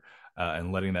leader,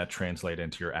 and letting that translate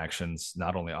into your actions,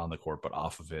 not only on the court but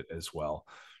off of it as well.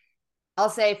 I'll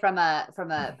say from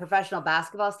a professional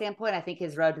basketball standpoint, I think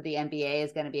his road to the NBA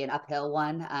is going to be an uphill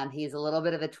one. He's a little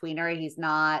bit of a tweener. He's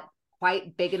not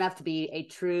quite big enough to be a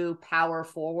true power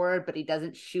forward, but he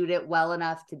doesn't shoot it well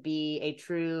enough to be a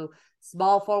true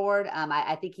small forward.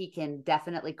 I think he can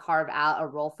definitely carve out a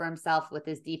role for himself with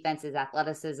his defense, his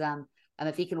athleticism.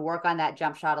 If he can work on that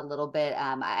jump shot a little bit,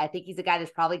 I think he's a guy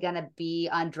that's probably going to be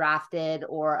undrafted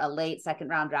or a late second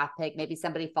round draft pick. Maybe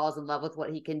somebody falls in love with what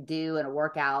he can do in a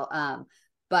workout.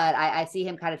 But I see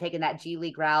him kind of taking that G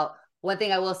League route. One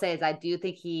thing I will say is I do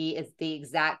think he is the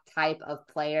exact type of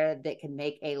player that can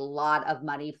make a lot of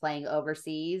money playing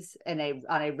overseas and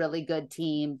on a really good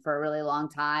team for a really long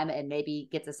time, and maybe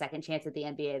gets a second chance at the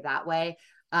NBA that way.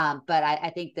 But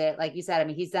I think that, like you said, I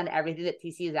mean, he's done everything that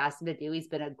TC has asked him to do. He's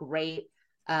been a great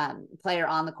player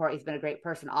on the court. He's been a great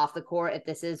person off the court. If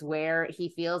this is where he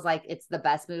feels like it's the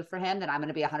best move for him, then I'm going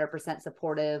to be 100%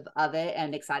 supportive of it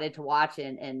and excited to watch.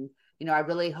 And I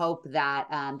really hope that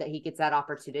that he gets that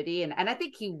opportunity. And I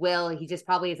think he will. He just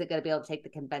probably isn't going to be able to take the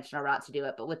conventional route to do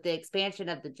it. But with the expansion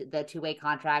of the two-way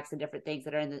contracts and different things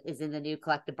that are in the new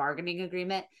collective bargaining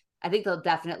agreement, I think there'll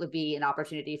definitely be an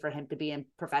opportunity for him to be in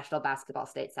professional basketball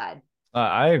stateside.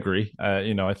 I agree.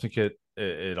 I think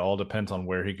it all depends on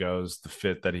where he goes, the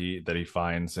fit that he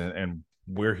finds, and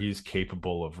where he's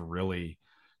capable of really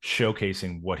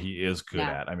showcasing what he is good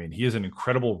Yeah. at. I mean, he is an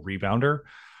incredible rebounder.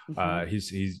 Mm-hmm.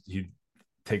 He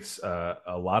takes a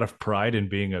lot of pride in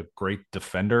being a great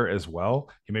defender as well.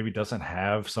 He maybe doesn't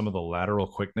have some of the lateral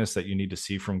quickness that you need to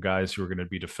see from guys who are going to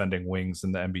be defending wings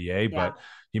in the NBA, Yeah. but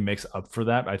he makes up for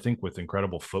that, I think, with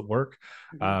incredible footwork.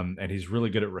 Mm-hmm. And he's really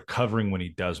good at recovering when he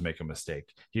does make a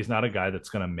mistake. He's not a guy that's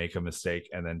going to make a mistake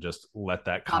and then just let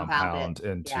that Compound it. compound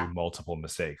into Yeah. multiple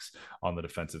mistakes on the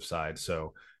defensive side.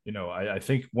 So, I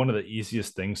think one of the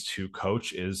easiest things to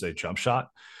coach is a jump shot,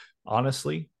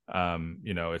 honestly.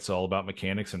 It's all about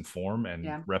mechanics and form and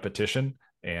Yeah. repetition.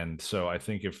 And so I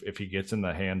think if he gets in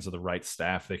the hands of the right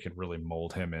staff, they can really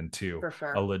mold him into For a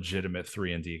sure. legitimate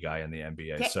 3-and-D guy in the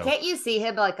NBA. So, Can't you see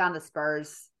him like on the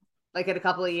Spurs, like in a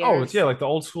couple of oh, it's, yeah, years? like the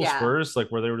old school Yeah. Spurs,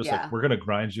 like where they were just like, Yeah. we're going to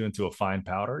grind you into a fine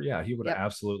powder. Yeah, he would Yep.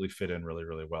 absolutely fit in really,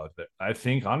 really well. I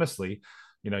think, honestly,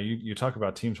 you talk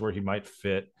about teams where he might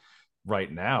fit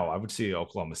right now. I would see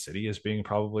Oklahoma City as being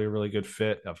probably a really good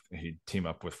fit. He'd team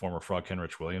up with former Frog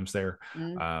Kenrich Williams there.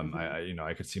 Mm-hmm.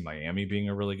 I could see Miami being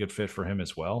a really good fit for him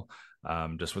as well,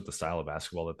 just with the style of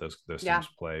basketball that those Yeah, teams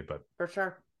play. But for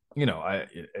sure.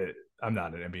 I'm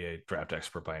not an NBA draft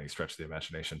expert by any stretch of the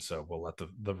imagination, so we'll let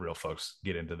the real folks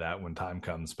get into that when time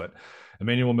comes. But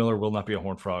Emmanuel Miller will not be a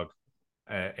Horned Frog,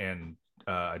 and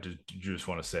I just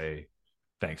want to say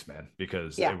thanks, man,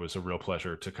 because Yeah, it was a real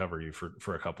pleasure to cover you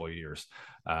for a couple of years,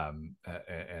 and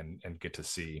get to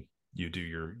see you do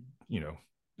your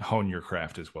hone your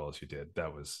craft as well as you did.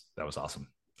 That was awesome.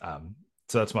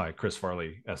 So that's my Chris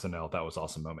Farley SNL. That was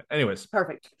awesome moment. Anyways,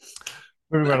 perfect.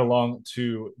 moving right along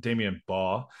to Damian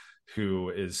Baugh, who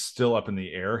is still up in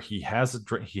the air. He has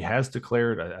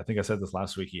declared. I think I said this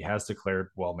last week. He has declared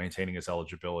while maintaining his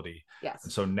eligibility, and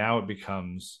Yes. so now it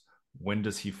becomes, when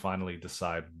does he finally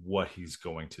decide what he's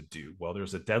going to do? Well,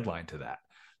 there's a deadline to that.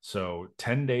 So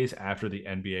 10 days after the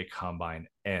NBA Combine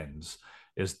ends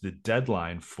is the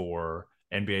deadline for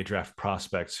NBA draft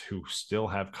prospects who still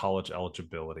have college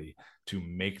eligibility to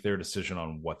make their decision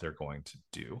on what they're going to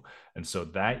do. And so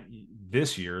that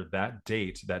this year, that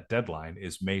date, that deadline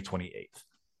is May 28th.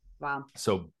 Wow.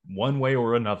 So one way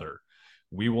or another,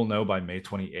 we will know by May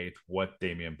 28th what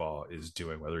Damian Baugh is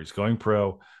doing, whether he's going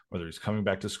pro, whether he's coming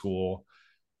back to school.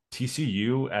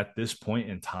 TCU at this point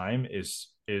in time is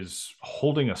is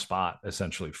holding a spot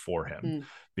essentially for him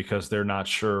because they're not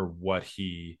sure what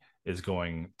he is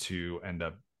going to end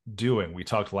up doing. We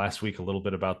talked last week a little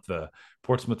bit about the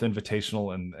Portsmouth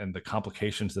Invitational and the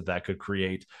complications that could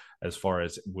create as far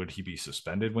as would he be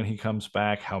suspended when he comes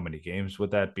back? How many games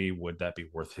would that be? Would that be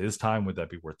worth his time? Would that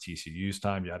be worth TCU's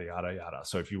time? Yada, yada, yada.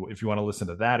 So if you want to listen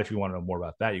to that, if you want to know more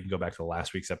about that, you can go back to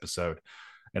last week's episode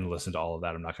and listen to all of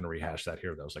that. I'm not going to rehash that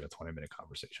here. That was like a 20-minute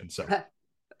conversation. So,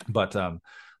 but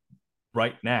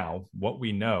right now, what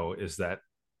we know is that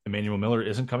Emmanuel Miller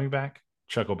isn't coming back.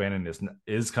 Chuck O'Bannon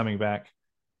is coming back.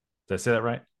 Did I say that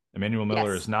right? Emmanuel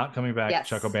Miller is not coming back. Yes.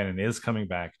 Chuck O'Bannon is coming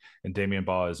back, and Damian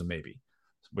Baugh is a maybe,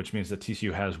 which means that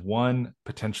TCU has one,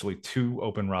 potentially two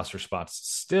open roster spots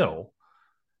still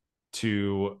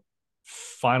to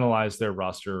finalize their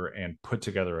roster and put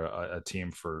together a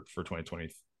team for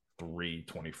 2023-24.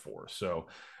 So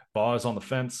Baugh is on the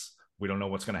fence. We don't know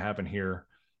what's going to happen here.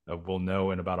 We'll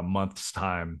know in about a month's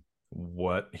time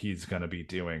what he's going to be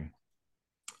doing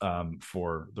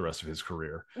for the rest of his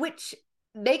career. Which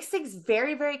makes things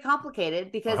very, very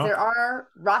complicated because there are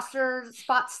roster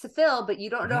spots to fill, but you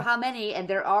don't know how many. And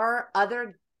there are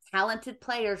other talented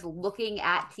players looking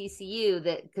at TCU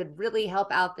that could really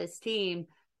help out this team.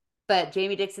 But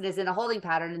Jamie Dixon is in a holding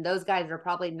pattern, and those guys are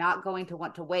probably not going to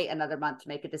want to wait another month to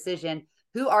make a decision.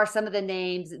 Who are some of the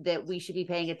names that we should be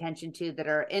paying attention to that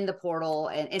are in the portal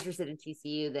and interested in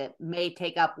TCU that may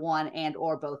take up one and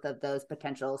or both of those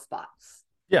potential spots?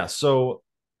 Yeah, so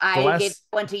I gave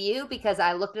one to you because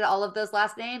I looked at all of those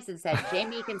last names and said,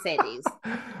 Jamie can say these.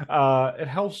 It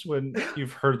helps when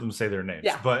you've heard them say their names.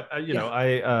 Yeah. But,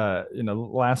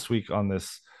 last week on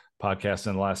this podcast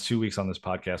and the last 2 weeks on this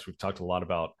podcast, we've talked a lot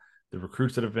about the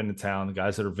recruits that have been in town, the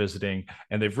guys that are visiting,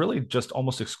 and they've really just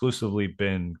almost exclusively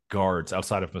been guards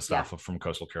outside of Mustafa from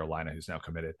Coastal Carolina, who's now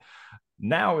committed.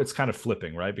 Now it's kind of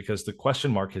flipping, right? Because the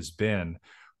question mark has been,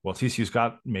 well, TCU's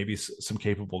got maybe some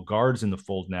capable guards in the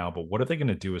fold now, but what are they going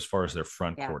to do as far as their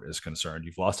front court is concerned?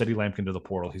 You've lost Eddie Lampkin to the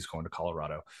portal. He's going to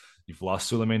Colorado. You've lost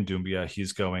Suleiman Doumbia.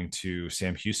 He's going to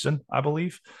Sam Houston, I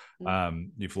believe.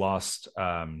 You've lost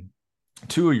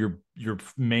two of your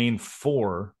main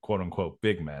four, quote unquote,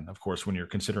 big men. Of course, when you're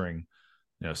considering,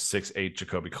 6'8"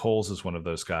 Jacoby Coles is one of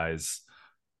those guys,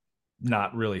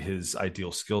 not really his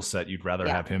ideal skill set. You'd rather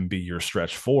have him be your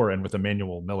stretch four. And with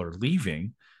Emmanuel Miller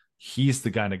leaving, he's the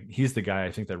guy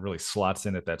I think that really slots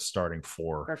in at that starting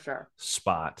four for sure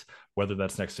spot, whether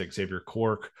that's next to Xavier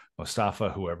Cork, Mustafa,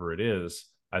 whoever it is.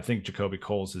 I think Jacoby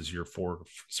Coles is your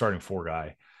starting four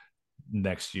guy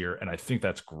next year. And I think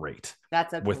that's great.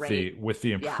 That's with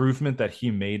the improvement that he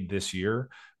made this year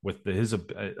with his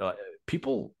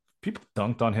people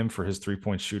dunked on him for his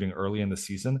 3-point shooting early in the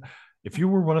season. If you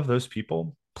were one of those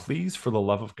people, please, for the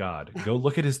love of God, go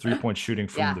look at his 3-point shooting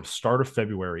from the start of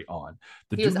February on.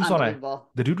 The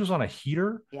dude was on a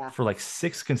heater for like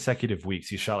 6 consecutive weeks.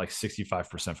 He shot like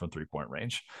 65% from 3-point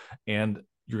range. And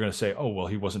you're going to say, oh, well,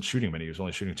 he wasn't shooting many. He was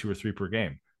only shooting 2 or 3 per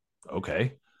game.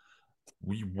 Okay.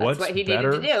 What's what he needed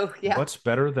to do. Yeah. What's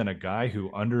better than a guy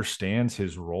who understands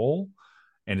his role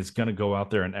and is going to go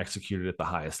out there and execute it at the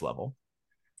highest level,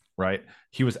 right?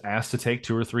 He was asked to take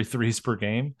 2 or 3 threes per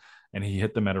game, and he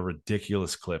hit them at a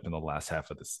ridiculous clip in the last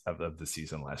half of the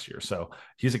season last year. So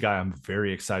he's a guy I'm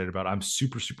very excited about. I'm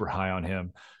super, super high on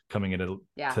him coming into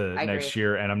next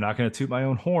year. And I'm not going to toot my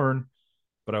own horn,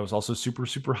 but I was also super,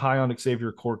 super high on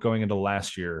Xavier Cork going into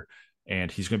last year.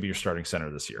 And he's going to be your starting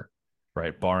center this year,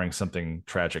 right? Barring something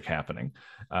tragic happening.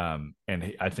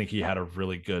 I think he had a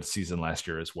really good season last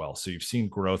year as well. So you've seen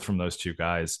growth from those two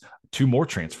guys, 2 more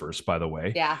transfers, by the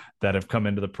way, that have come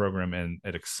into the program and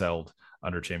it excelled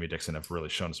under Jamie Dixon, have really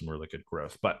shown some really good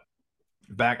growth. But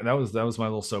that was my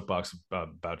little soapbox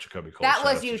about Jacoby Coles. That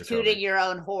was you tooting your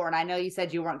own horn. I know you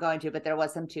said you weren't going to, but there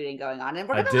was some tooting going on, and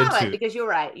we're going to allow it because you're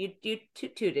right. You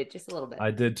tooted just a little bit.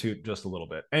 I did toot just a little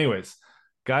bit. Anyways,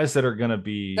 guys that are going to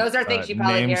be those are things you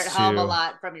probably hear at home a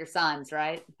lot from your sons,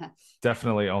 right?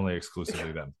 Definitely only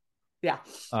exclusively them. Yeah.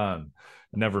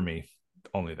 Never me,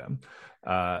 only them.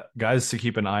 Guys to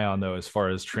keep an eye on, though, as far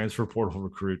as transfer portal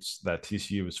recruits that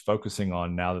TCU is focusing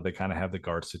on now that they kind of have the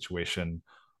guard situation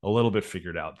a little bit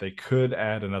figured out. They could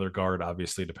add another guard,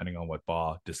 obviously, depending on what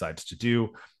Baugh decides to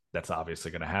do. That's obviously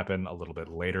going to happen a little bit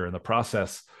later in the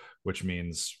process, which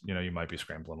means, you might be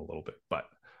scrambling a little bit. But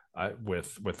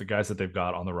with the guys that they've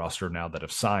got on the roster now that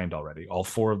have signed already, all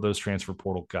 4 of those transfer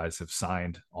portal guys have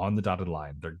signed on the dotted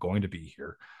line. They're going to be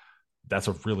here. That's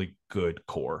a really good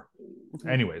core. Mm-hmm.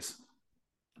 Anyways,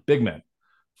 big men.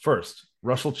 First,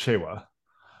 Russell Chewa,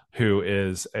 who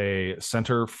is a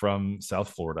center from South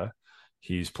Florida.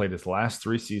 He's played his last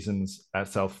 3 seasons at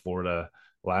South Florida.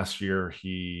 Last year,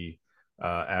 he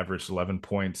averaged 11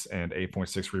 points and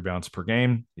 8.6 rebounds per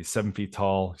game. He's 7 feet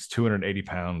tall. He's 280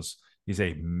 pounds. He's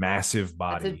a massive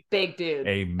body. That's a big dude.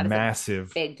 A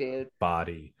massive big dude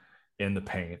body in the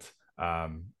paint.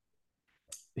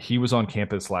 He was on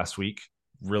campus last week,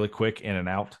 really quick in and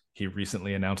out. He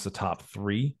recently announced the top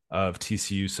 3 of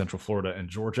TCU, Central Florida, and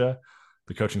Georgia.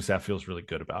 The coaching staff feels really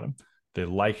good about him. They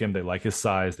like him. They like his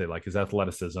size. They like his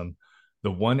athleticism.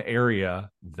 The one area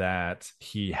that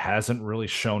he hasn't really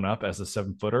shown up as a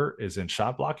 7-footer is in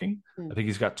shot blocking. I think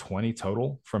he's got 20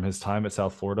 total from his time at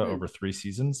South Florida over 3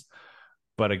 seasons.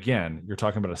 But again, you're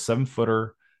talking about a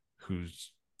 7-footer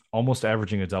who's almost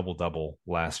averaging a double-double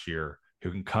last year,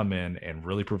 who can come in and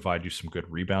really provide you some good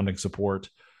rebounding support,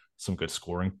 some good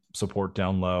scoring support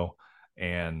down low,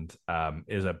 and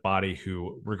is a body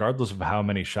who, regardless of how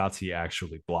many shots he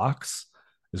actually blocks,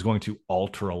 is going to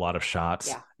alter a lot of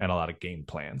shots and a lot of game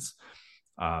plans.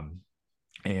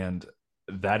 And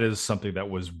that is something that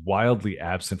was wildly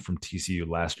absent from TCU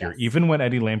last year, even when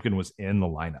Eddie Lampkin was in the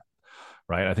lineup,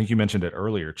 right? I think you mentioned it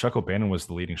earlier. Chuck O'Bannon was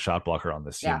the leading shot blocker on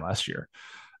this team last year.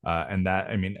 And that,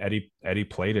 I mean, Eddie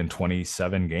played in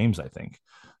 27 games, I think.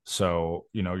 So,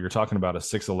 you know, you're talking about a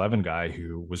 6'11" guy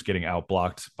who was getting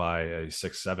outblocked by a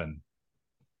 6'7"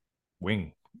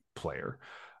 wing player.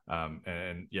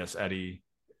 And yes, Eddie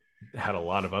had a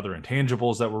lot of other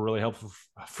intangibles that were really helpful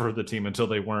for the team until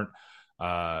they weren't,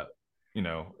 you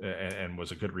know, and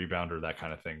was a good rebounder, that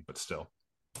kind of thing. But still,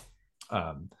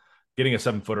 getting a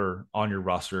 7-footer on your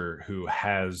roster who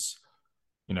has,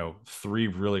 you know, 3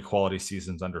 really quality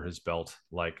seasons under his belt,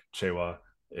 like Chewa,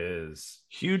 is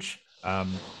huge.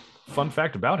 Fun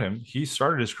fact about him, he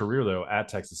started his career, though, at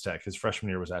Texas Tech. His freshman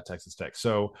year was at Texas Tech.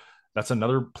 So that's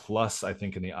another plus, I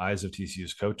think, in the eyes of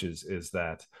TCU's coaches, is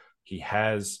that he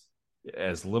has,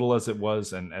 as little as it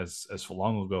was and as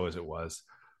long ago as it was,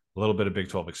 a little bit of Big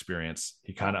 12 experience.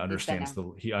 He kind of understands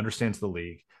the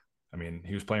league. I mean,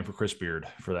 he was playing for Chris Beard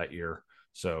for that year.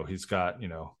 So he's got, you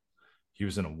know, he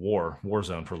was in a war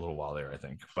zone for a little while there, I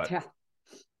think. But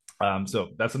so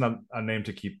that's a name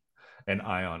to keep an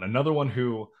eye on. Another one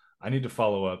who I need to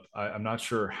follow up. I'm not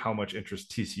sure how much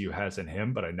interest TCU has in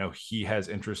him, but I know he has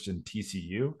interest in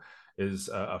TCU, is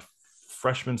a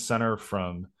freshman center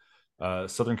from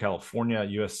Southern California,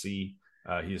 USC.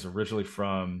 He's originally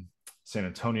from San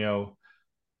Antonio.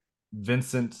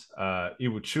 Vincent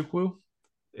Iwuchukwu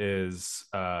is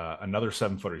another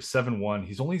 7-footer. He's 7'1".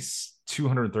 He's only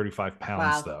 235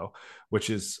 pounds, though, which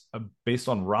is based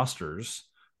on rosters,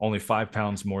 only 5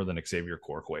 pounds more than Xavier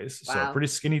Cork weighs. Wow. So pretty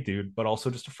skinny dude, but also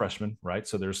just a freshman, right?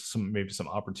 So there's maybe some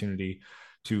opportunity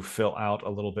to fill out a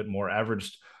little bit more.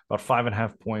 Averaged about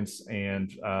 5.5 points,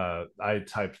 and I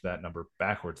typed that number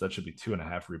backwards. That should be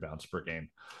 2.5 rebounds per game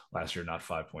last year, not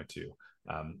 5.2.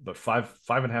 But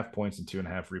 5.5 points and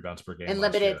 2.5 rebounds per game. And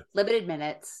limited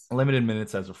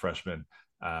minutes as a freshman.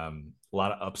 A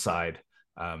lot of upside.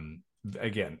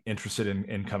 Again, interested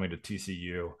in coming to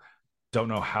TCU. Don't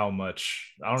know how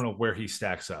much. I don't know where he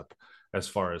stacks up as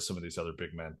far as some of these other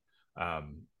big men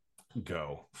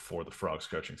go for the Frogs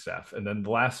coaching staff. And then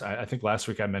I think last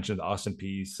week I mentioned the Austin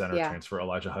Peay center transfer,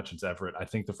 Elijah Hutchins Everett. I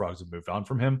think the Frogs have moved on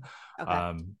from him. Okay.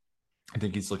 I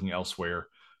think he's looking elsewhere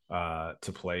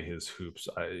to play his hoops.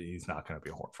 He's not going to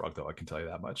be a Horned Frog, though, I can tell you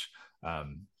that much.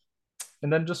 And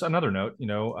then just another note, you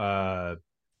know,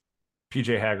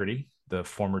 PJ Haggerty, the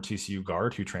former TCU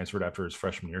guard who transferred after his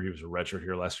freshman year, he was a redshirt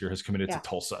here last year, has committed to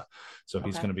Tulsa. So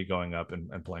he's going to be going up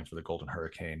and playing for the Golden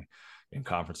Hurricane in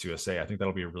Conference USA. I think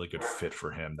that'll be a really good fit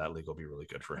for him. That league will be really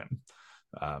good for him,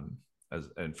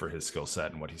 and for his skill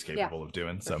set and what he's capable of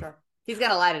doing. So sure. He's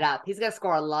going to light it up. He's going to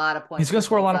score a lot of points. He's going to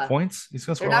score a lot of points.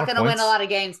 They're not going to win a lot of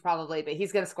games probably, but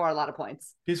he's going to score a lot of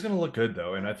points. He's going to look good,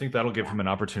 though, and I think that'll give him an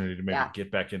opportunity to maybe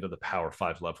get back into the Power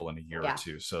 5 level in a year or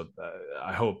two. So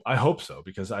I hope so,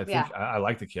 because I think I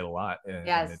like the kid a lot,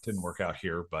 and it didn't work out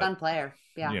here. But fun player,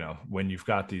 you know, when you've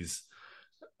got these,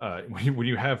 when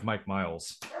you have Mike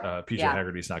Miles, PJ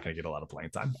Haggerty's not going to get a lot of playing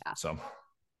time. So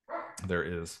there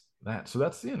is that. So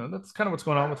that's kind of what's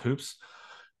going on with hoops.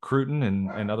 Crootin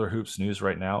and other hoops news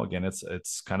right now. Again,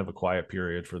 it's kind of a quiet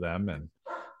period for them,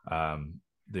 and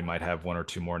they might have 1 or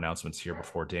 2 more announcements here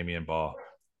before Damian Ball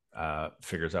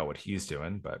figures out what he's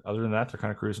doing. But other than that, they're kind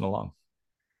of cruising along.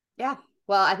 Yeah.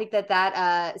 Well, I think that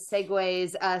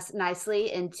segues us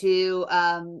nicely into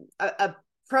a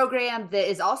program that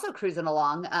is also cruising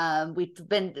along. We've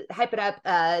been hyping up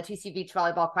TC Beach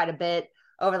volleyball quite a bit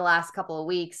over the last couple of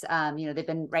weeks. You know, they've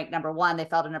been ranked number 1. They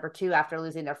fell to number 2 after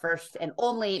losing their first and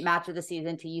only match of the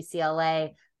season to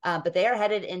UCLA But they are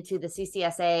headed into the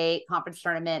CCSA conference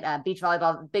tournament. Beach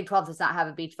volleyball, Big 12 does not have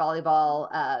a beach volleyball,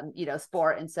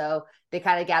 sport. And so they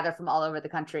kind of gather from all over the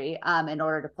country in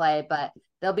order to play. But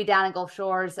they'll be down in Gulf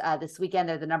Shores this weekend.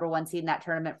 They're the number 1 seed in that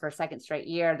tournament for a second straight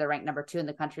year. They're ranked number 2 in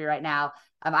the country right now.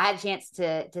 I had a chance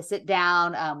to sit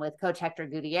down with Coach Hector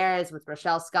Gutierrez, with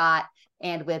Rochelle Scott,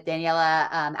 and with Daniela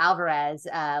Alvarez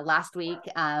last week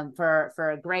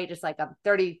for a great, just like a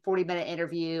 30-40 minute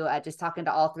interview, just talking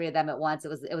to all 3 of them at once. It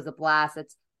was a blast.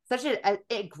 It's such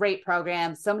a great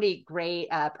program, so many great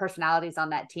personalities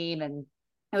on that team. And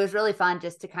it was really fun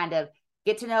just to kind of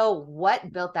get to know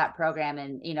what built that program.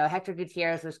 And, Hector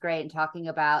Gutierrez was great in talking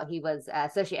about, he was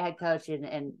associate head coach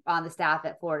and on the staff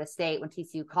at Florida State when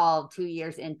TCU called 2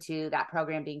 years into that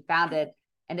program being founded.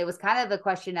 And it was kind of a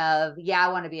question of, I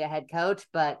want to be a head coach,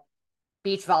 but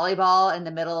beach volleyball in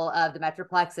the middle of the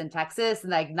Metroplex in Texas,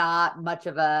 and like not much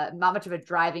of a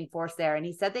driving force there. And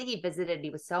he said that he visited, and he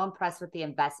was so impressed with the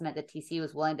investment that TCU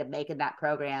was willing to make in that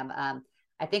program.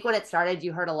 I think when it started,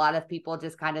 you heard a lot of people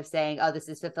just kind of saying, "Oh, this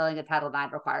is fulfilling a Title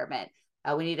IX requirement.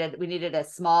 We needed a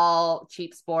small,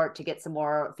 cheap sport to get some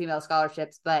more female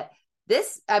scholarships." But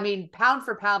this, pound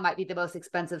for pound, might be the most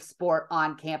expensive sport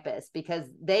on campus, because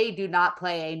they do not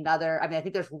play another. I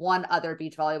think there's one other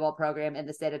beach volleyball program in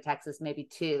the state of Texas, maybe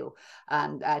 2.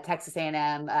 Texas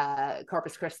A&M,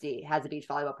 Corpus Christi has a beach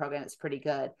volleyball program that's pretty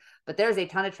good. But there's a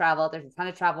ton of travel. There's a ton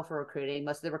of travel for recruiting.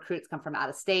 Most of the recruits come from out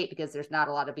of state because there's not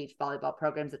a lot of beach volleyball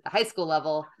programs at the high school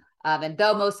level. And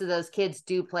though most of those kids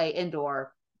do play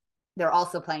indoor, they're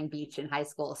also playing beach in high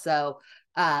school. So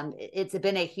it's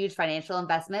been a huge financial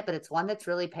investment, but it's one that's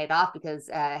really paid off because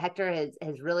Hector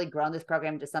has really grown this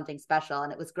program into something special.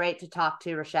 And it was great to talk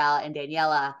to Rochelle and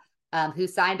Daniela, who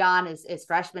signed on as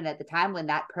freshmen at the time when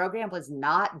that program was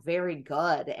not very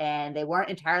good. And they weren't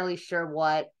entirely sure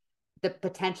what the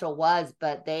potential was,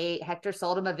 but Hector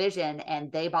sold them a vision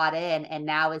and they bought in. And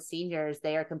now as seniors,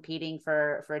 they are competing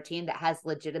for a team that has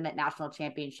legitimate national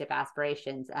championship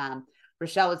aspirations.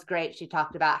 Rochelle was great. She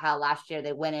talked about how last year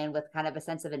they went in with kind of a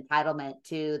sense of entitlement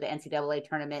to the NCAA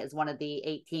tournament as one of the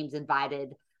 8 teams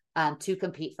invited to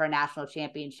compete for a national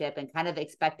championship, and kind of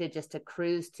expected just to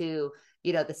cruise to,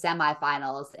 the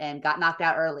semifinals, and got knocked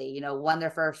out early, won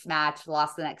their first match,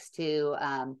 lost the next 2,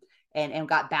 and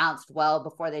got bounced well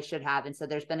before they should have. And so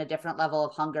there's been a different level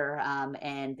of hunger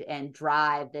and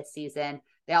drive this season.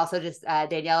 They also just,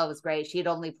 Daniela was great. She had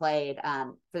only played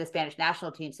for the Spanish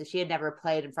national team, so she had never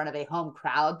played in front of a home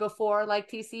crowd before like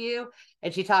TCU.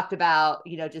 And she talked about,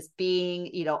 just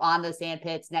being, on those sand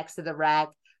pits next to the rec,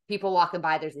 people walking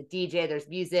by, there's a DJ, there's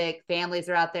music, families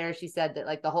are out there. She said that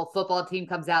like the whole football team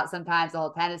comes out sometimes, the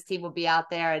whole tennis team will be out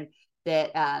there. And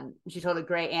that she told a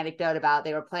great anecdote about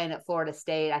they were playing at Florida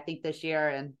State, I think this year.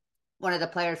 And one of the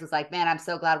players was like, "Man, I'm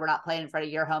so glad we're not playing in front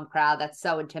of your home crowd. That's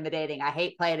so intimidating. I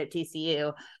hate playing at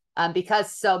TCU."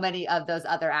 Because so many of those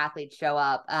other athletes show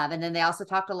up. And then they also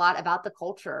talked a lot about the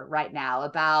culture right now,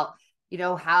 about,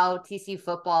 how TCU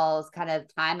football's kind of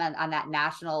time on that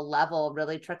national level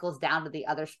really trickles down to the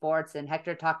other sports. And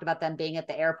Hector talked about them being at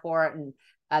the airport and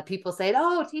people saying,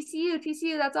 "Oh,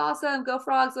 TCU, that's awesome. Go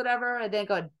Frogs," whatever. And then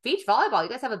go, "Beach volleyball. You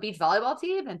guys have a beach volleyball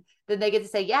team?" And then they get to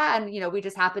say, "Yeah." And, we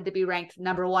just happen to be ranked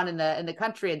number 1 in the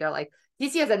country. And they're like,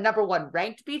 TCU has a number 1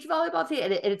 ranked beach volleyball team.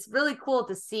 And it's really cool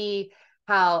to see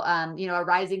how, a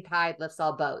rising tide lifts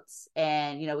all boats.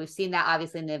 And, we've seen that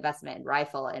obviously in the investment in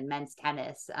rifle and men's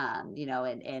tennis, and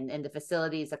the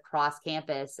facilities across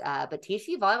campus. But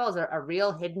TCU volleyball is a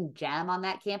real hidden gem on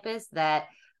that campus that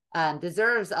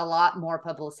deserves a lot more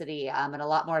publicity and a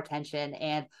lot more attention.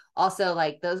 And also,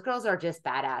 like, those girls are just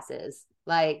badasses.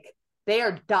 Like, they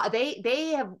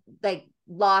have like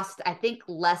lost, I think,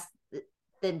 less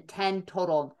than 10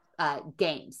 total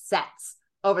games sets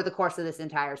over the course of this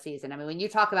entire season. When you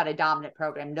talk about a dominant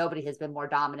program, nobody has been more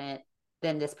dominant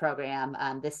than this program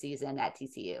this season at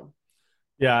TCU.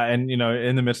 Yeah, and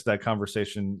in the midst of that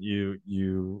conversation,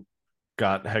 you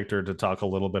got Hector to talk a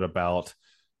little bit about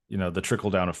the trickle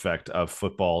down effect of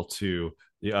football to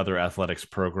the other athletics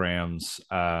programs.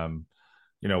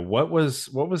 What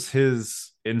was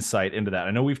his insight into that?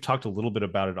 I know we've talked a little bit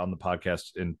about it on the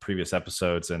podcast in previous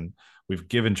episodes, and we've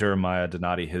given Jeremiah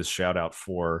Donati his shout out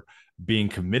for being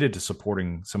committed to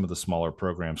supporting some of the smaller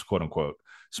programs, quote unquote,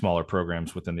 smaller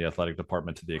programs within the athletic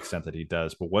department to the extent that he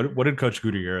does. But what did Coach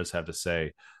Gutierrez have to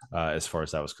say as far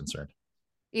as that was concerned?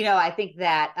 I think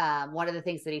that one of the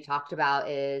things that he talked about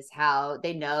is how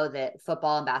they know that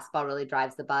football and basketball really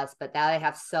drives the bus, but now they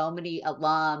have so many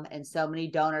alum and so many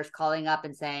donors calling up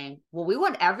and saying, "Well, we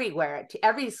want every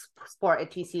sport at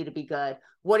TCU to be good.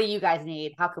 What do you guys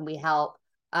need? How can we help?"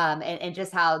 and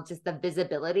just how just the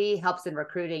visibility helps in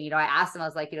recruiting. I asked him, I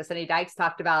was like, Sonny Dykes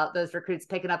talked about those recruits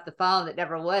picking up the phone that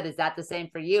never would. Is that the same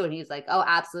for you? And he was like, oh,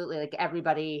 absolutely. Like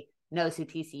everybody knows who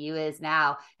TCU is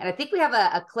now. And I think we have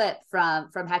a clip from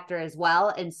Hector as well.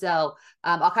 And so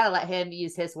I'll kind of let him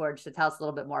use his words to tell us a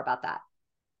little bit more about that.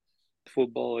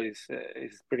 Football is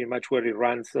pretty much where it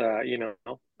runs,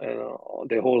 the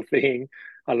whole thing,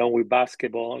 along with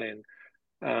basketball, and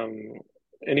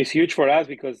it's huge for us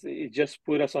because it just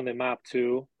put us on the map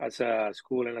too, as a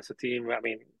school and as a team. I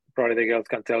mean, probably the girls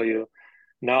can tell you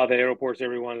now the airports,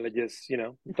 everyone just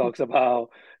talks about,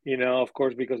 of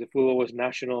course, because the football was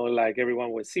national, like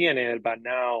everyone was seeing it, but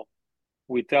now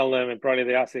we tell them, and probably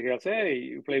they ask the girls, hey,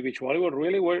 you play beach volleyball?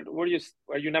 Really? Where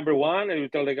are you number one? And you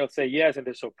tell the girls, say yes, and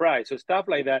they're surprised. So stuff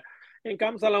like that. And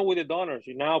comes along with the donors.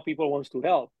 Now people wants to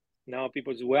help. Now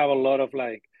we have a lot of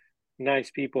like nice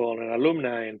people and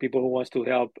alumni and people who wants to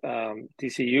help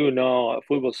TCU,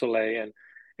 Football Soleil.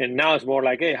 And now it's more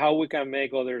like, hey, how we can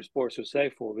make other sports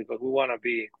successful, because we want to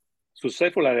be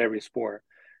successful at every sport.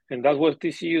 And that's what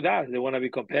TCU does. They want to be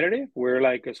competitive. We're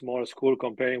like a small school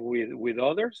comparing with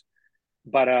others.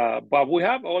 But we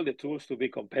have all the tools to be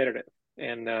competitive,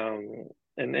 and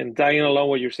tying along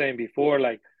what you're saying before,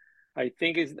 like I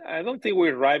don't think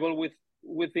we're rival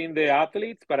within the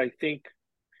athletes, but I think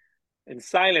in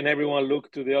silent everyone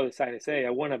look to the other side and say, I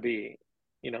want to be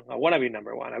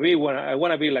number one. I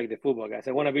want to be like the football guys.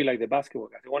 I want to be like the basketball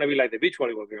guys. I want to be like the beach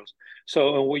volleyball girls.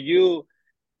 So when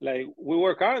we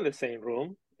work hard in the same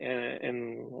room,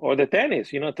 or the tennis,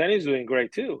 tennis is doing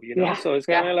great too. Yeah, so it's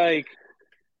kind of like.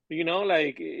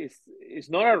 Like it's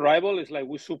not a rival. It's like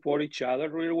we support each other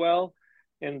really well.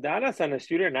 And that as a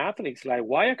student athlete, it's like,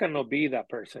 why I cannot be that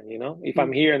person? If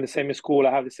I'm here in the same school,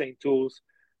 I have the same tools.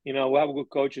 We have good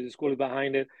coaches. The school is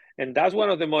behind it. And that's one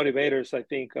of the motivators, I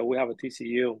think, we have at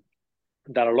TCU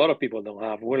that a lot of people don't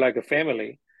have. We're like a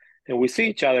family. And we see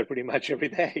each other pretty much every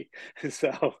day.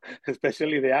 So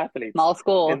especially the athletes. Small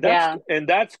school, and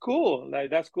that's cool. Like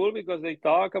that's cool because they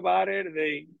talk about it.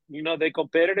 They're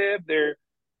competitive.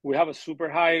 We have a super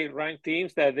high ranked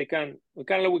teams that we kind of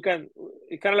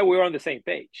like we're on the same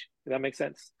page. If that makes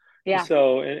sense. Yeah.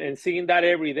 So and seeing that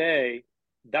every day,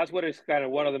 that's what is kind of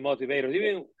one of the motivators.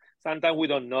 Even sometimes we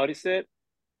don't notice it,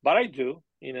 but I do.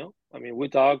 I mean, we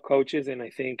talk coaches, and I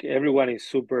think everyone is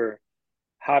super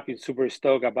happy, super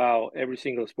stoked about every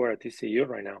single sport at TCU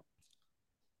right now.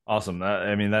 Awesome.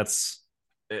 I mean,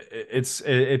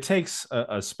 it takes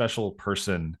a special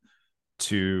person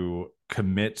to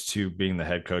commit to being the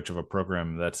head coach of a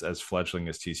program that's as fledgling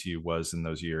as TCU was in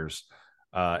those years.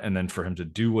 And then for him to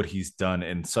do what he's done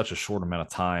in such a short amount of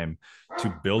time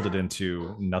to build it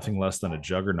into nothing less than a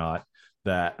juggernaut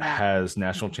that has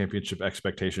national championship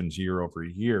expectations year over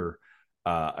year.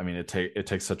 I mean, it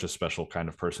takes such a special kind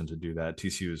of person to do that.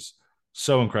 TCU is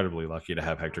so incredibly lucky to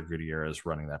have Hector Gutierrez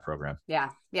running that program. Yeah.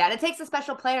 And it takes a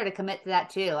special player to commit to that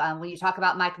too. When you talk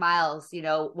about Mike Miles,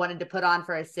 wanted to put on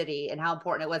for his city and how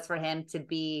important it was for him to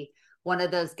be one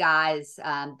of those guys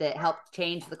that helped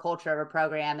change the culture of a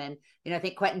program. And, I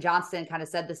think Quentin Johnston kind of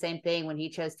said the same thing when he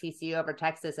chose TCU over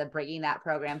Texas of bringing that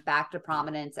program back to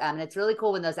prominence. And it's really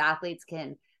cool when those athletes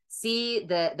can see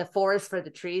the forest for the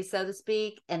trees, so to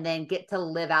speak, and then get to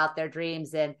live out their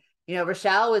dreams. And,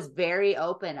 Rochelle was very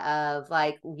open of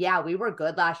like, yeah, we were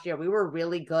good last year. We were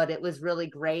really good. It was really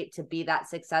great to be that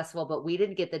successful, but we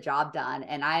didn't get the job done.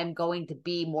 And I am going to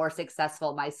be more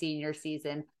successful my senior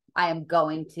season. We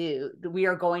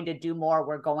are going to do more.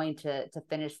 We're going to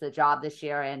finish the job this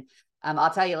year. And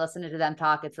I'll tell you, listening to them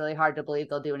talk, it's really hard to believe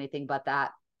they'll do anything but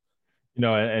that.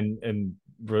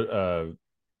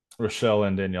 Rochelle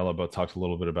and Daniela both talked a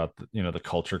little bit about the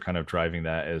culture kind of driving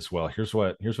that as well. Here's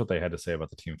what they had to say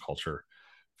about the team culture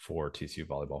for TCU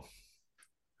volleyball.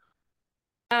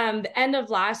 The end of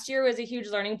last year was a huge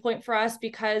learning point for us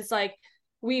because like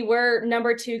we were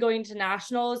number 2 going to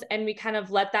nationals, and we kind of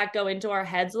let that go into our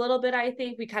heads a little bit. I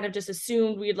think we kind of just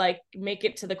assumed we'd like make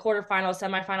it to the quarterfinals,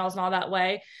 semifinals, and all that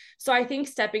way. So I think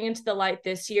stepping into the light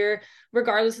this year,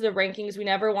 regardless of the rankings, we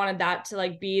never wanted that to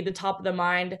like be the top of the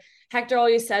mind. Hector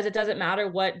always says it doesn't matter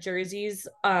what jerseys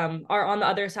are on the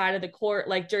other side of the court.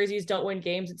 Like jerseys don't win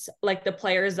games. It's like the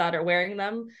players that are wearing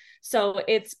them. So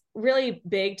it's really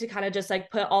big to kind of just like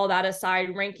put all that aside,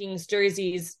 rankings,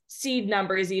 jerseys, seed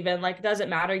numbers, even like it doesn't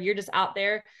matter. You're just out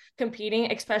there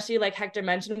competing, especially like Hector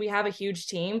mentioned, we have a huge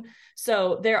team.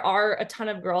 So there are a ton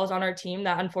of girls on our team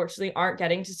that unfortunately aren't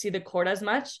getting to see the court as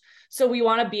much. So we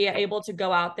want to be able to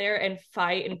go out there and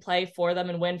fight and play for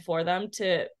them and win for them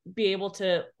to be able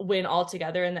to win all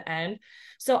together in the end.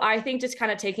 So I think just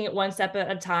kind of taking it one step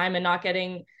at a time and not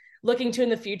getting looking to in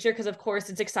the future, because of course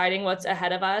it's exciting what's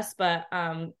ahead of us. But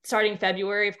starting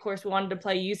February, of course, we wanted to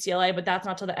play UCLA, but that's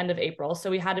not till the end of April. So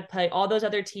we had to play all those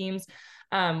other teams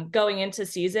going into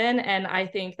season. And I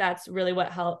think that's really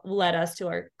what led us to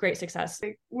our great success.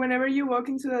 Like, whenever you walk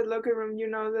into that locker room, you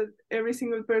know that every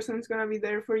single person is going to be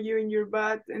there for you in your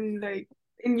bad and like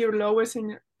in your lowest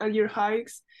and at your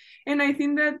highs. And I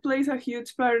think that plays a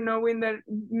huge part, knowing that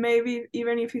maybe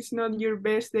even if it's not your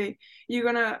best day, you're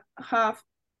going to have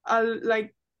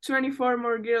like 24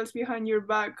 more girls behind your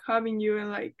back having you and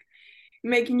like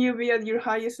making you be at your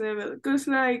highest level. Because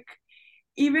like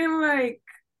even like,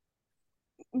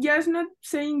 just not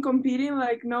saying competing,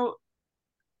 like no,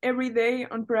 every day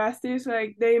on practice,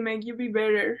 like they make you be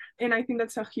better, and I think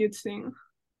that's a huge thing.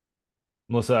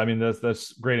 Melissa, I mean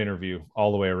that's great interview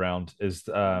all the way around. Is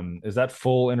that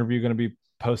full interview going to be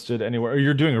posted anywhere, or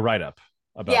you're doing a write up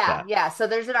about that? Yeah. So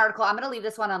there's an article. I'm going to leave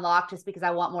this one unlocked just because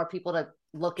I want more people to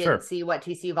look at and see what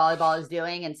TCU volleyball is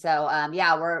doing. And so,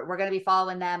 we're going to be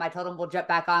following them. I told them we'll jump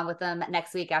back on with them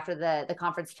next week after the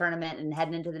conference tournament and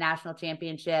heading into the national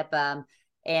championship.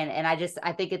 And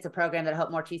I think it's a program that I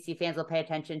hope more TCU fans will pay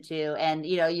attention to. And,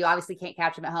 you know, you obviously can't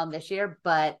catch them at home this year,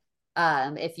 but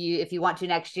if you want to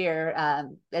next year,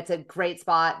 that's a great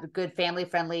spot, good family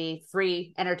friendly,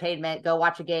 free entertainment. Go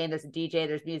watch a game. There's a DJ,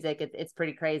 there's music. It's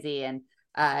pretty crazy. And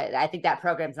I think that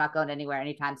program's not going anywhere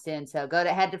anytime soon. So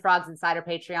head to Frogs Insider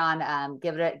Patreon,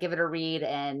 give it a read,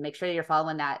 and make sure you're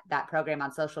following that program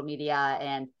on social media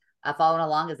and following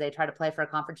along as they try to play for a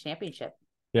conference championship.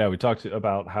 Yeah, we talked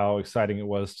about how exciting it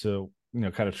was to,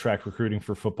 kind of track recruiting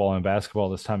for football and basketball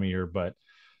this time of year, but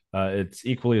it's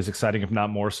equally as exciting, if not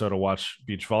more so, to watch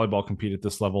beach volleyball compete at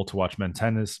this level, to watch men's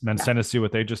tennis do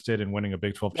what they just did in winning a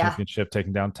Big 12 championship,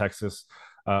 taking down Texas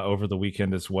over the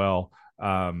weekend as well.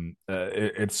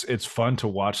 It's fun to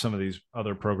watch some of these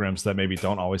other programs that maybe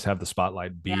don't always have the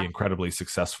spotlight be incredibly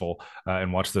successful,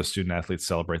 and watch those student athletes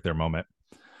celebrate their moment.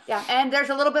 Yeah, and there's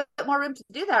a little bit more room to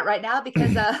do that right now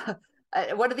because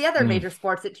one of the other major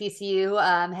sports at TCU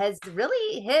has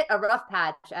really hit a rough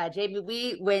patch. Jamie,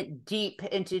 we went deep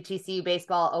into TCU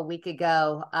baseball a week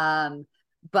ago,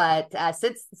 but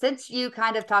since you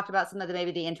kind of talked about some of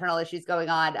maybe the internal issues going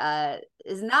on,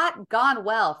 is not gone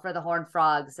well for the Horned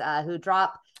Frogs, who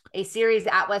dropped a series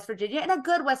at West Virginia, and a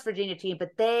good West Virginia team,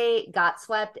 but they got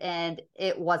swept and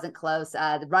it wasn't close.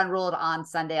 The run ruled on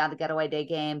Sunday on the getaway day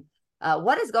game.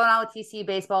 What is going on with TCU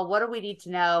baseball? What do we need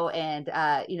to know? And,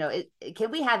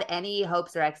 can we have any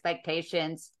hopes or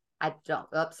expectations?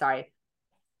 Sorry.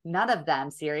 None of them,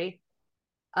 Siri.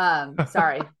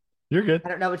 Sorry. You're good. I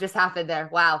don't know what just happened there.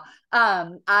 Wow.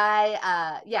 But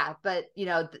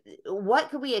what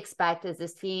could we expect as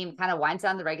this team kind of winds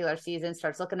down the regular season,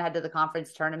 starts looking ahead to the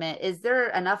conference tournament? Is there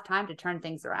enough time to turn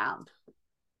things around?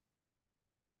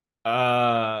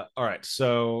 All right.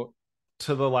 So,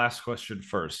 to the last question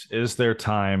first, is there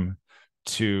time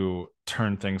to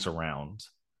turn things around?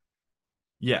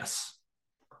 Yes,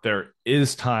 there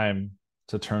is time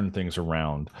to turn things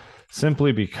around,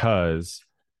 simply because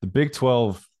the Big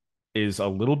 12 is a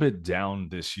little bit down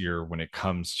this year when it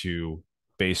comes to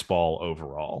baseball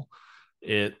overall.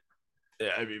 I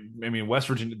mean, West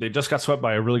Virginia, they just got swept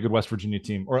by a really good West Virginia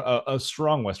team, or a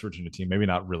strong West Virginia team, maybe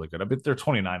not really good. I bet they're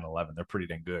 29-11. They're pretty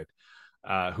dang good,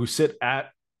 who sit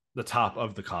at the top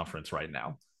of the conference right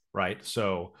now, right?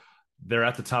 So they're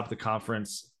at the top of the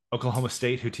conference. Oklahoma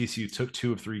State, who TCU took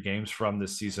 2 of 3 games from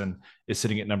this season, is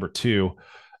sitting at number 2.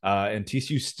 And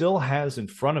TCU still has in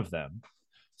front of them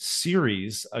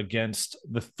series against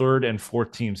the 3rd and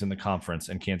 4th teams in the conference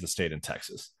in Kansas State and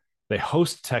Texas. They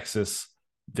host Texas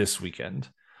this weekend.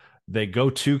 They go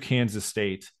to Kansas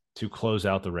State to close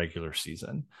out the regular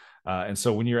season. And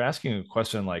so when you're asking a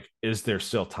question like, is there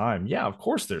still time? Yeah, of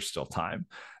course there's still time.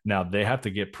 Now they have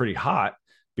to get pretty hot,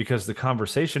 because the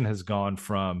conversation has gone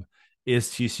from, is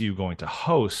TCU going to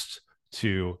host,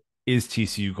 to, is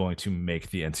TCU going to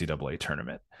make the NCAA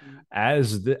tournament?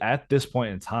 At this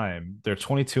point in time, they're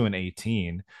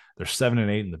 22-18. They're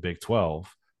 7-8 in the Big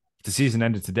 12. If the season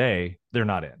ended today, they're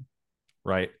not in,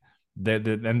 right?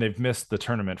 And they've missed the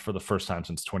tournament for the first time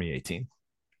since 2018,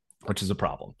 which is a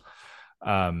problem.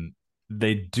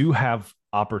 They do have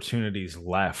opportunities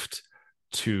left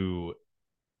to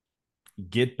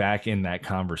get back in that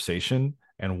conversation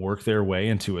and work their way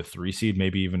into a 3 seed,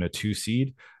 maybe even a 2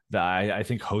 seed. I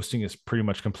think hosting is pretty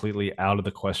much completely out of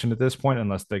the question at this point,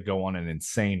 unless they go on an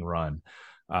insane run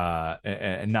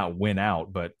and not win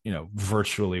out, but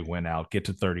virtually win out, get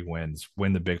to 30 wins,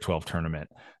 win the Big 12 tournament.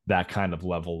 That kind of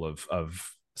level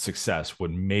of success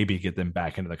would maybe get them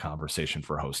back into the conversation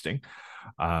for hosting.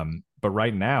 But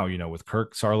right now, with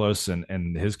Kirk Saarloos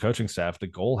and his coaching staff, the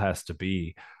goal has to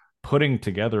be putting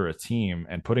together a team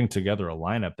and putting together a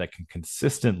lineup that can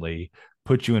consistently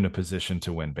put you in a position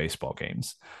to win baseball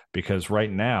games. Because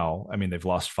right now, I mean, they've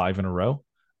lost 5 in a row.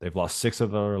 They've lost 6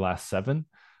 of their last 7.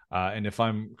 And if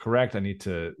I'm correct, I need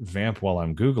to vamp while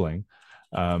I'm Googling.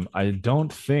 I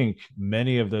don't think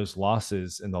many of those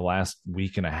losses in the last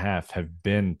week and a half have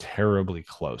been terribly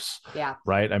close. Yeah.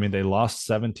 Right. I mean, they lost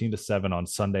 17-7 on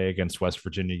Sunday against West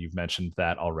Virginia. You've mentioned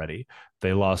that already.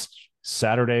 They lost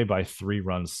Saturday by 3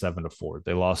 runs, 7-4.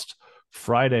 They lost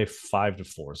Friday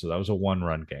 5-4. So that was a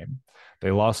 1-run game.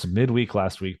 They lost midweek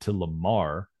last week to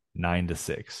Lamar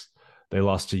 9-6. They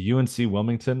lost to UNC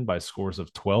Wilmington by scores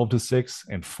of 12-6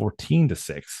 and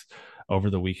 14-6 over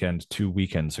the weekend 2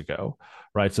 weekends ago,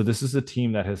 right? So this is a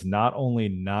team that has not only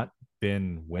not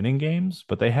been winning games,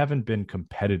 but they haven't been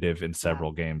competitive in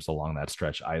several games along that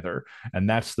stretch either. And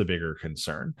that's the bigger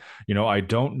concern. I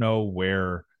don't know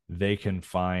where they can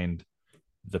find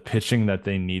the pitching that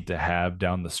they need to have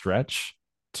down the stretch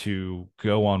to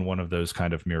go on one of those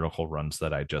kind of miracle runs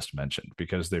that I just mentioned,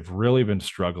 because they've really been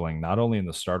struggling, not only in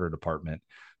the starter department,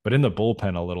 but in the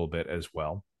bullpen a little bit as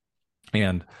well.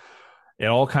 And it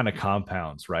all kind of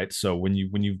compounds, right? So when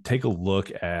you take a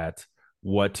look at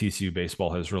what TCU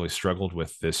baseball has really struggled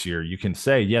with this year, you can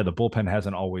say, yeah, the bullpen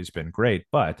hasn't always been great,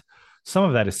 but some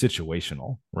of that is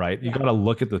situational, right? You got to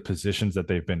look at the positions that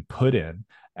they've been put in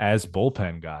as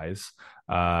bullpen guys,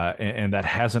 and that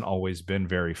hasn't always been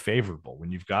very favorable.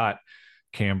 When you've got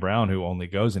Cam Brown, who only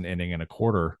goes an inning and a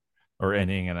quarter or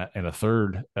inning and a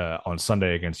third on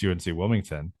Sunday against UNC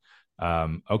Wilmington,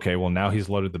 okay, well, now he's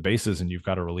loaded the bases and you've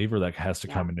got a reliever that has to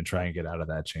come in and try and get out of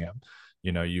that jam.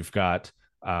 You've got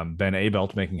Ben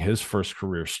Abelt making his first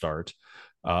career start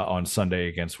on Sunday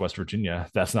against West Virginia.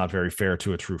 That's not very fair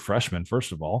to a true freshman,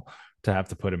 first of all, to have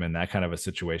to put him in that kind of a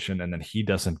situation. And then he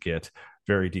doesn't get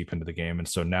very deep into the game. And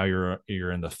so now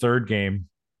you're in the third game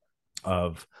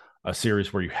of a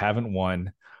series where you haven't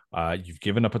won. You've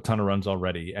given up a ton of runs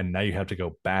already, and now you have to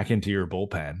go back into your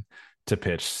bullpen to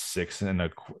pitch 6 and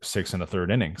a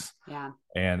third innings. Yeah.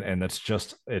 And that's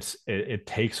just, it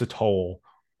takes a toll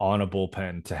on a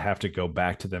bullpen to have to go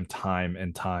back to them time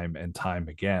and time and time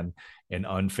again in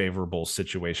unfavorable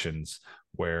situations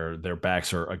where their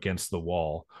backs are against the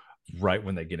wall right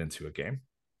when they get into a game.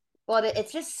 Well,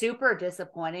 it's just super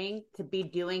disappointing to be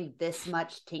doing this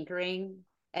much tinkering.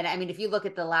 And I mean, if you look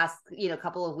at the last,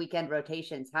 couple of weekend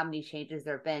rotations, how many changes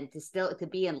there have been to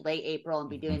be in late April and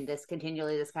be doing this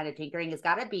continually, this kind of tinkering, has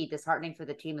got to be disheartening for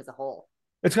the team as a whole.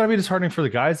 It's got to be disheartening for the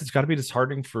guys. It's got to be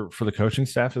disheartening for the coaching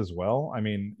staff as well. I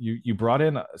mean, you brought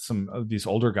in some of these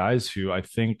older guys who I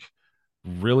think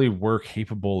really were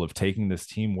capable of taking this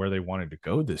team where they wanted to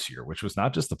go this year, which was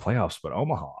not just the playoffs, but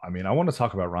Omaha. I mean, I want to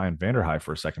talk about Ryan Vanderhei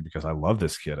for a second because I love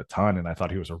this kid a ton, and I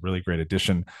thought he was a really great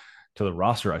addition to the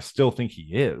roster. I still think he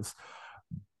is.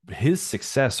 His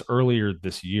success earlier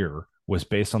this year was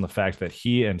based on the fact that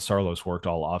he and Sarlos worked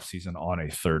all offseason on a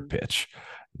third pitch.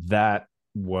 That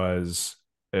was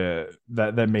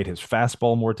that made his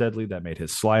fastball more deadly. That made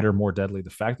his slider more deadly. The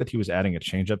fact that he was adding a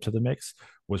changeup to the mix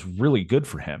was really good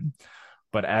for him.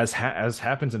 But as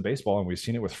happens in baseball, and we've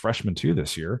seen it with freshmen too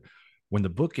this year, when the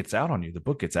book gets out on you, the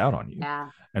book gets out on you. Yeah.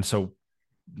 And so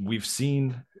we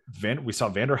saw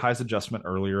Vanderhei's adjustment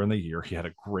earlier in the year. He had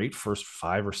a great first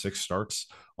 5 or 6 starts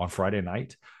on Friday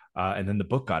night, and then the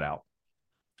book got out,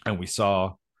 and we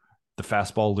saw the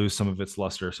fastball lose some of its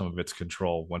luster, some of its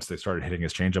control once they started hitting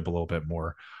his changeup a little bit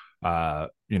more.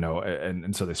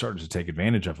 And so they started to take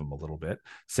advantage of him a little bit.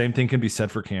 Same thing can be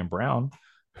said for Cam Brown,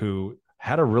 who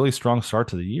had a really strong start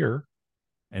to the year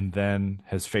and then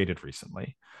has faded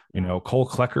recently. Cole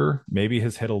Klecker maybe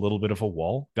has hit a little bit of a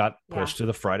wall, got pushed to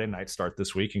the Friday night start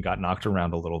this week and got knocked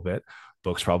around a little bit.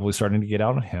 Book's probably starting to get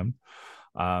out on him.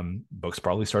 Book's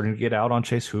probably starting to get out on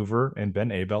Chase Hoover and Ben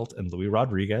Abelt and Luis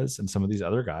Rodriguez and some of these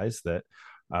other guys that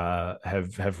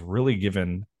have really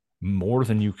given more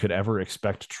than you could ever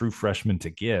expect true freshmen to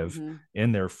give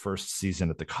in their first season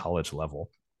at the college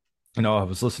level. I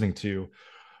was listening to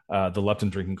the Lupton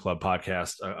Drinking Club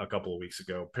podcast a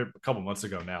couple months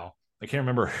ago now. I can't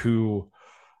remember who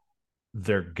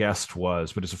their guest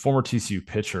was, but it's a former TCU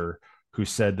pitcher who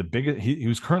said he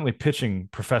was currently pitching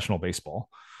professional baseball.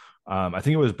 I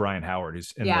think it was Brian Howard.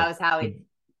 It was Howie.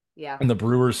 In the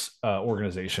Brewers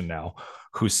organization now,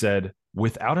 who said,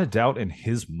 without a doubt in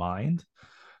his mind,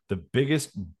 the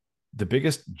biggest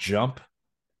jump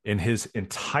in his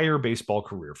entire baseball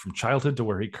career from childhood to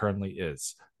where he currently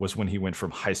is was when he went from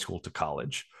high school to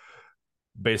college,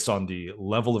 based on the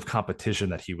level of competition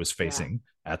that he was facing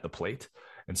at the plate.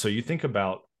 And so you think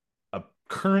about a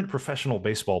current professional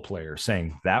baseball player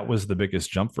saying that was the biggest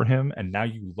jump for him. And now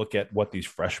you look at what these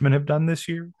freshmen have done this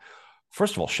year.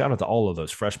 First of all, shout out to all of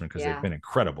those freshmen because they've been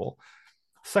incredible.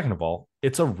 Second of all,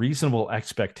 it's a reasonable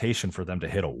expectation for them to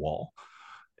hit a wall.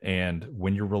 And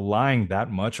when you're relying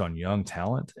that much on young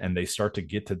talent and they start to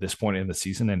get to this point in the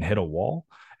season and hit a wall,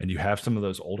 and you have some of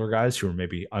those older guys who are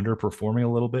maybe underperforming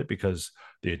a little bit because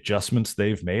the adjustments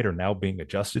they've made are now being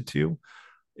adjusted to,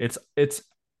 it's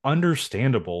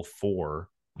understandable for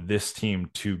this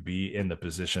team to be in the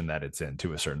position that it's in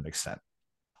to a certain extent.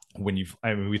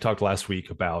 We talked last week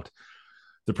about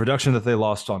the production that they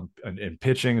lost in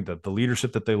pitching, the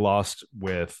leadership that they lost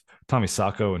with Tommy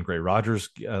Sacco and Gray Rogers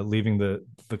leaving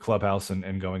the clubhouse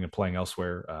and going and playing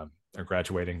elsewhere or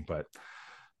graduating. But,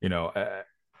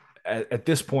 at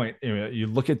this point, you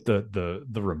look at the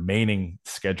remaining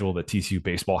schedule that TCU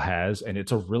baseball has, and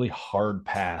it's a really hard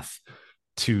path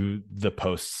to the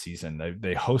postseason.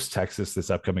 They host Texas this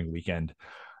upcoming weekend.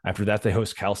 After that, they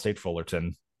host Cal State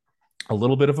Fullerton. A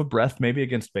little bit of a breath maybe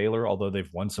against Baylor, although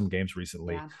they've won some games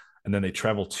recently. Yeah. And then they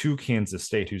travel to Kansas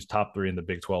State, who's top 3 in the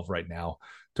Big 12 right now,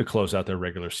 to close out their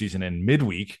regular season. And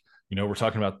midweek, we're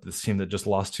talking about this team that just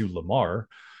lost to Lamar.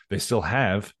 They still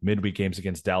have midweek games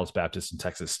against Dallas Baptist and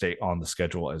Texas State on the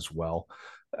schedule as well.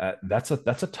 That's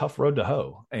a tough road to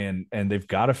hoe, and they've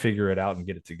got to figure it out and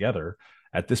get it together.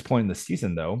 At this point in the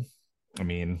season, though,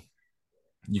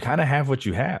 you kind of have what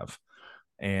you have.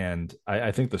 And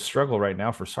I think the struggle right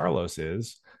now for Saarloos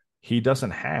is he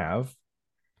doesn't have,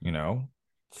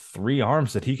 3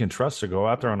 arms that he can trust to go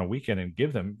out there on a weekend and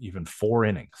give them even 4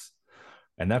 innings.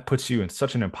 And that puts you in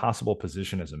such an impossible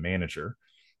position as a manager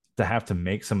to have to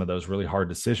make some of those really hard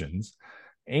decisions.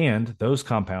 And those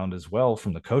compound as well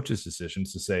from the coach's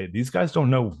decisions to say, these guys don't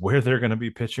know where they're going to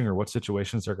be pitching or what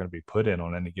situations they're going to be put in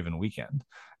on any given weekend.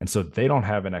 And so they don't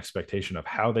have an expectation of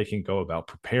how they can go about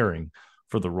preparing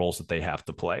for the roles that they have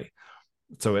to play.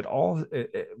 So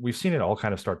we've seen it all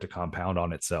kind of start to compound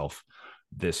on itself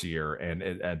this year.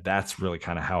 And that's really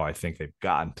kind of how I think they've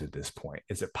gotten to this point.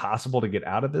 Is it possible to get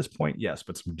out of this point? Yes,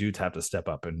 but some dudes have to step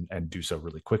up and do so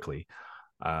really quickly.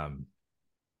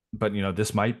 But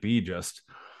this might be just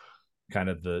kind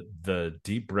of the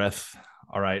deep breath.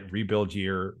 All right, rebuild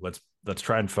year. Let's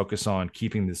try and focus on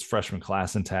keeping this freshman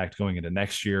class intact going into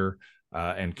next year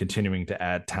and continuing to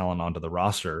add talent onto the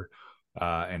roster.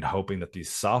 And hoping that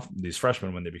these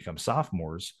freshmen, when they become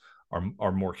sophomores,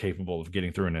 are more capable of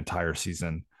getting through an entire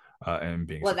season and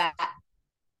being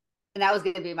that was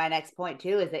going to be my next point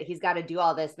too, is that he's got to do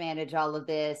all this, manage all of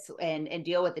this, and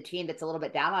deal with the team that's a little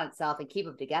bit down on itself and keep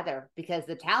them together, because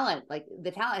the talent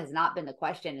has not been the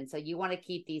question. And so you want to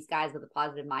keep these guys with a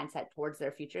positive mindset towards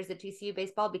their futures at TCU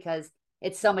baseball, because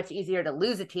it's so much easier to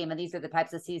lose a team. And these are the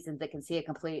types of seasons that can see a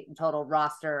complete and total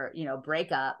roster,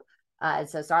 breakup. And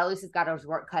so Saarloos has got his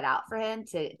work cut out for him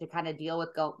to kind of deal with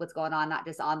what's going on, not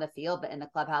just on the field, but in the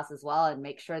clubhouse as well, and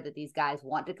make sure that these guys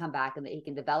want to come back and that he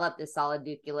can develop this solid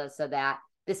nucleus so that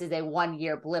this is a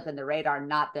 1-year blip in the radar,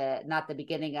 not the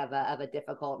beginning of a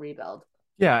difficult rebuild.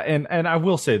 Yeah. And I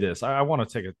will say this, I want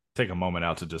to take a moment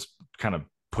out to just kind of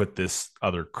put this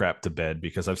other crap to bed,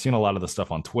 because I've seen a lot of the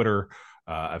stuff on Twitter.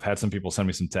 I've had some people send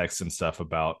me some texts and stuff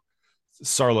about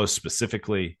Saarloos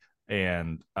specifically.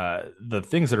 And the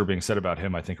things that are being said about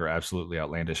him, I think, are absolutely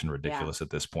outlandish and ridiculous at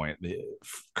this point.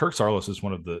 Kirk Saarloos is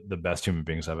one of the best human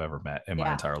beings I've ever met in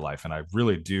my entire life. And I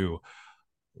really do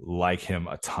like him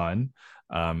a ton.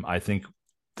 I think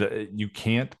that you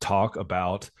can't talk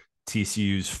about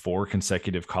TCU's 4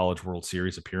 consecutive College World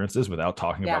Series appearances without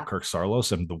talking about Kirk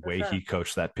Saarloos and the way he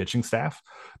coached that pitching staff,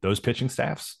 those pitching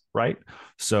staffs, right?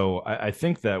 So I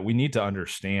think that we need to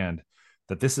understand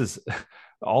that this is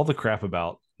all the crap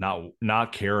about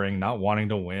not caring, not wanting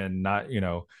to win, not,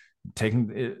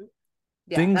 taking it.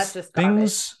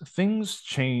 Things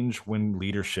change when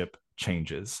leadership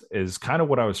changes, is kind of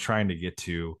what I was trying to get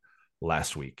to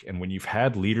last week. And when you've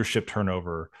had leadership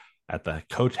turnover at the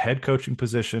head coaching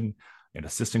position and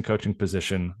assistant coaching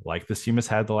position, like this team has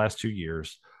had the last 2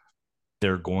 years,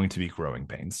 there are going to be growing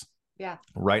pains. Yeah.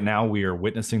 Right now we are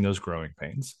witnessing those growing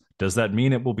pains. Does that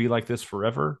mean it will be like this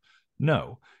forever?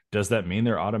 No. Does that mean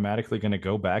they're automatically going to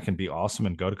go back and be awesome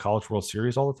and go to College World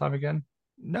Series all the time again?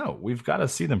 No, we've got to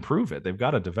see them prove it. They've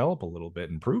got to develop a little bit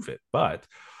and prove it. But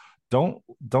don't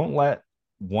let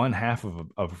one half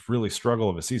of really struggle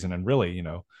of a season, and really,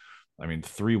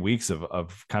 3 weeks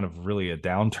of kind of really a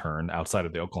downturn outside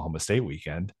of the Oklahoma State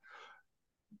weekend,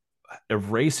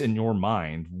 erase in your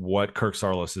mind what Kirk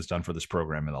Saarloos has done for this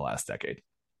program in the last decade.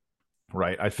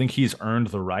 Right? I think he's earned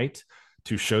the right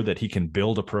to show that he can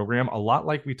build a program, a lot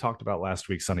like we talked about last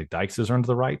week. Sonny Dykes has earned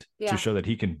the right to show that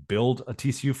he can build a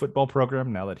TCU football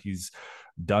program now that he's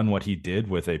done what he did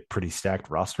with a pretty stacked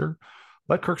roster.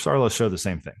 Let Kirk Saarloos show the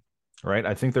same thing, right?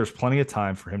 I think there's plenty of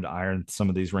time for him to iron some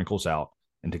of these wrinkles out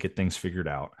and to get things figured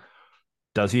out.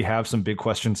 Does he have some big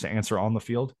questions to answer on the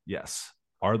field? Yes.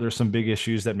 Are there some big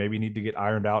issues that maybe need to get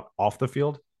ironed out off the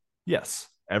field? Yes.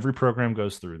 Every program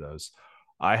goes through those.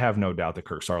 I have no doubt that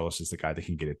Kirk Saarloos is the guy that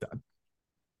can get it done.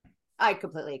 I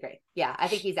completely agree. Yeah, I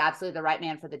think he's absolutely the right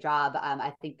man for the job.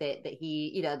 I think that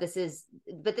he, this is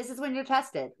when you're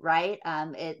tested, right?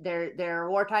 There are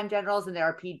wartime generals and there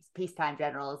are peacetime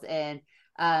generals, and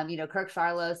Kirk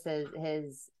Saarloos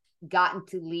has gotten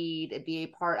to lead and be a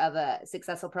part of a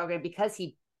successful program because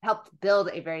he helped build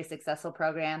a very successful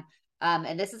program.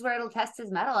 And this is where it'll test his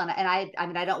mettle. And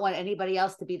I don't want anybody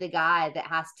else to be the guy that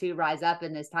has to rise up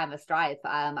in this time of strife.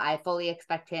 I fully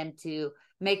expect him to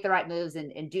make the right moves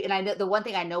and do. And I know the one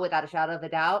thing I know without a shadow of a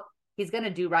doubt, he's going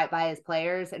to do right by his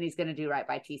players and he's going to do right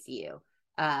by TCU.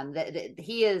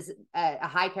 He is a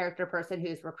high character person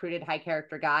who's recruited high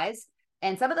character guys.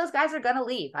 And some of those guys are going to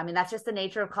leave. I mean, that's just the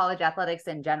nature of college athletics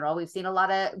in general. We've seen a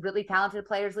lot of really talented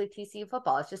players leave TCU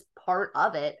football. It's just part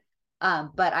of it.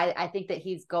 But I think that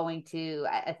he's going to,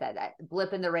 I said,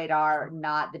 blip in the radar,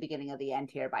 not the beginning of the end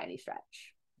here by any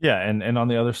stretch. Yeah. And on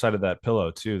the other side of that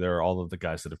pillow, too, there are all of the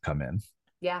guys that have come in.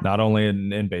 Yeah. Not only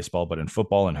in baseball, but in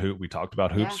football and hoop. We talked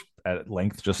about hoops at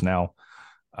length just now.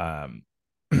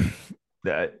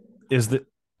 That is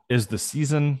the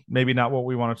season maybe not what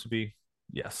we want it to be?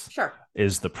 Yes. Sure.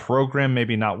 Is the program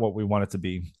maybe not what we want it to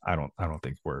be? I don't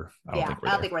think we're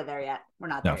there yet. We're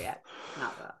not there yet.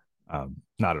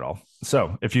 Not at all.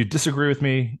 So if you disagree with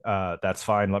me, that's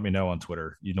fine. Let me know on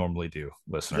Twitter. You normally do,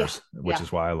 listeners, which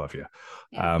is why I love you.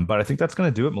 Yeah. But I think that's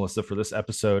going to do it, Melissa, for this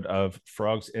episode of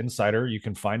Frogs Insider. You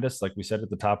can find us, like we said at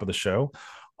the top of the show,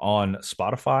 on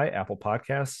Spotify, Apple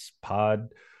Podcasts,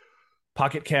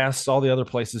 Pocket Casts, all the other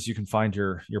places you can find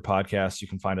your podcasts. You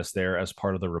can find us there as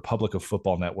part of the Republic of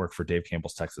Football Network for Dave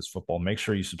Campbell's Texas Football. Make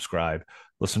sure you subscribe,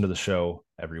 listen to the show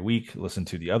every week, listen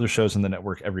to the other shows in the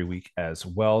network every week as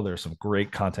well. There's some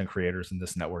great content creators in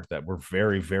this network that we're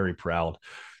very, very proud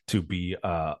to be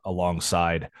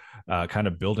alongside, kind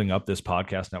of building up this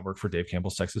podcast network for Dave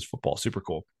Campbell's Texas Football. Super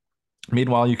cool.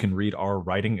 Meanwhile, you can read our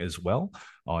writing as well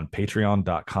on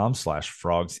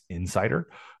patreon.com/Frogs Insider.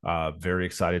 Very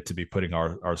excited to be putting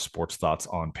our sports thoughts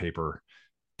on paper,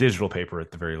 digital paper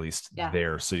at the very least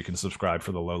there. So you can subscribe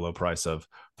for the low price of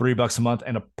 $3 a month.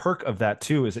 And a perk of that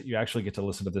too is that you actually get to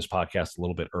listen to this podcast a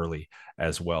little bit early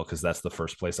as well, because that's the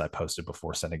first place I posted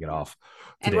before sending it off.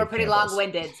 And we're pretty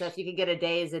long-winded. So if you can get a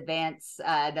day's advance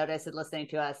notice and listening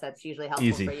to us, that's usually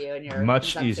helpful for you. And your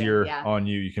much easier on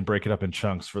you. You can break it up in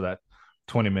chunks for that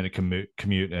 20-minute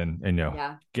commute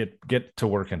and get to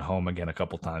work and home again a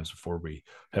couple times before we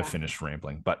have finished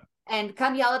rambling. And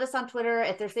come yell at us on Twitter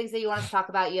if there's things that you want us to talk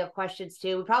about. You have questions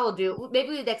too. We probably do.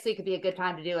 Maybe next week could be a good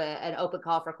time to do an open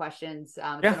call for questions.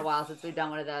 It's been a while since we've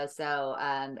done one of those. So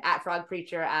at Frog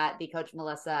Preacher, at the Coach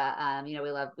Melissa,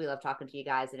 we love talking to you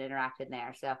guys and interacting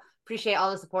there. So appreciate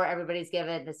all the support everybody's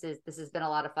given. This has been a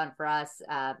lot of fun for us,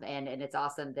 and it's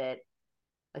awesome that,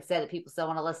 like I said, that people still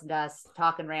want to listen to us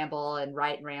talk and ramble and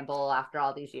write and ramble after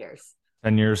all these years.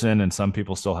 10 years in, and some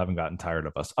people still haven't gotten tired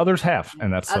of us. Others have,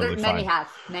 and that's totally fine.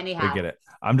 Many have. We get it.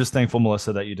 I'm just thankful,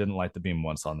 Melissa, that you didn't light the beam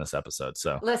once on this episode.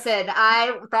 So listen,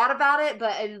 I thought about it,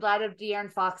 but in light of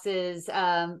De'Aaron Fox's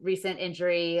recent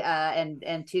injury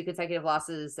and 2 consecutive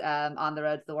losses on the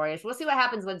road to the Warriors, we'll see what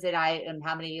happens Wednesday night and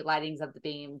how many lightings of the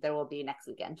beam there will be next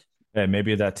weekend. Hey,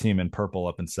 maybe that team in purple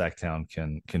up in Sacktown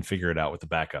can figure it out with the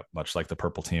backup, much like the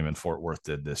purple team in Fort Worth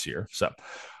did this year. So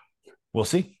we'll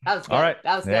see. That was good. All right.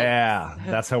 That was good. Yeah,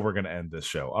 that's how we're going to end this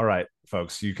show. All right,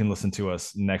 folks, you can listen to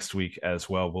us next week as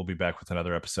well. We'll be back with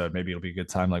another episode. Maybe it'll be a good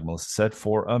time, like Melissa said,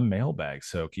 for a mailbag.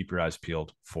 So keep your eyes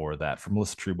peeled for that. For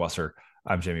Melissa Truebusser,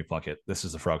 I'm Jamie Plunkett. This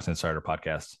is the Frogs Insider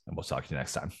Podcast, and we'll talk to you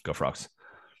next time. Go Frogs.